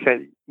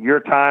appreciate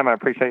your time. I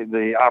appreciate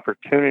the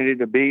opportunity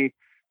to be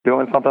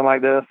doing something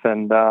like this.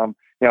 And,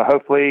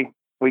 hopefully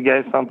we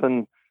get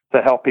something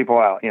to help people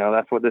out.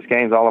 That's what this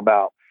game's all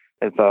about.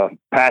 It's a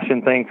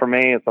passion thing for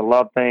me. It's a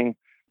love thing.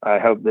 I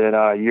hope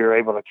that you're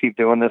able to keep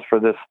doing this for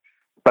this,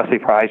 especially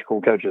for high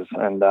school coaches.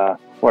 And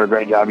what a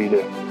great job you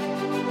do.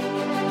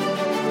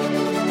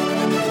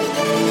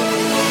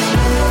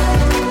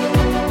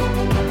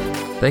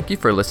 Thank you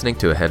for listening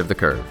to Ahead of the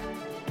Curve.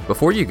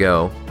 Before you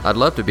go, I'd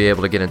love to be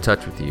able to get in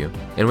touch with you,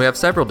 and we have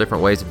several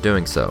different ways of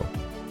doing so.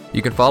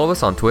 You can follow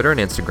us on Twitter and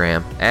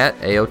Instagram at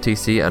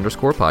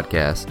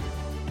AOTC_podcast.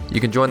 You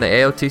can join the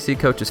AOTC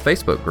Coaches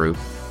Facebook group,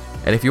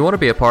 and if you want to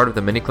be a part of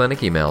the mini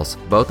clinic emails,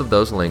 both of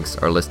those links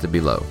are listed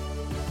below.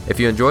 If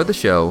you enjoyed the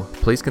show,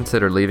 please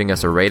consider leaving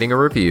us a rating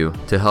or review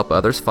to help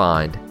others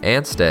find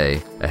and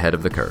stay ahead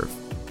of the curve.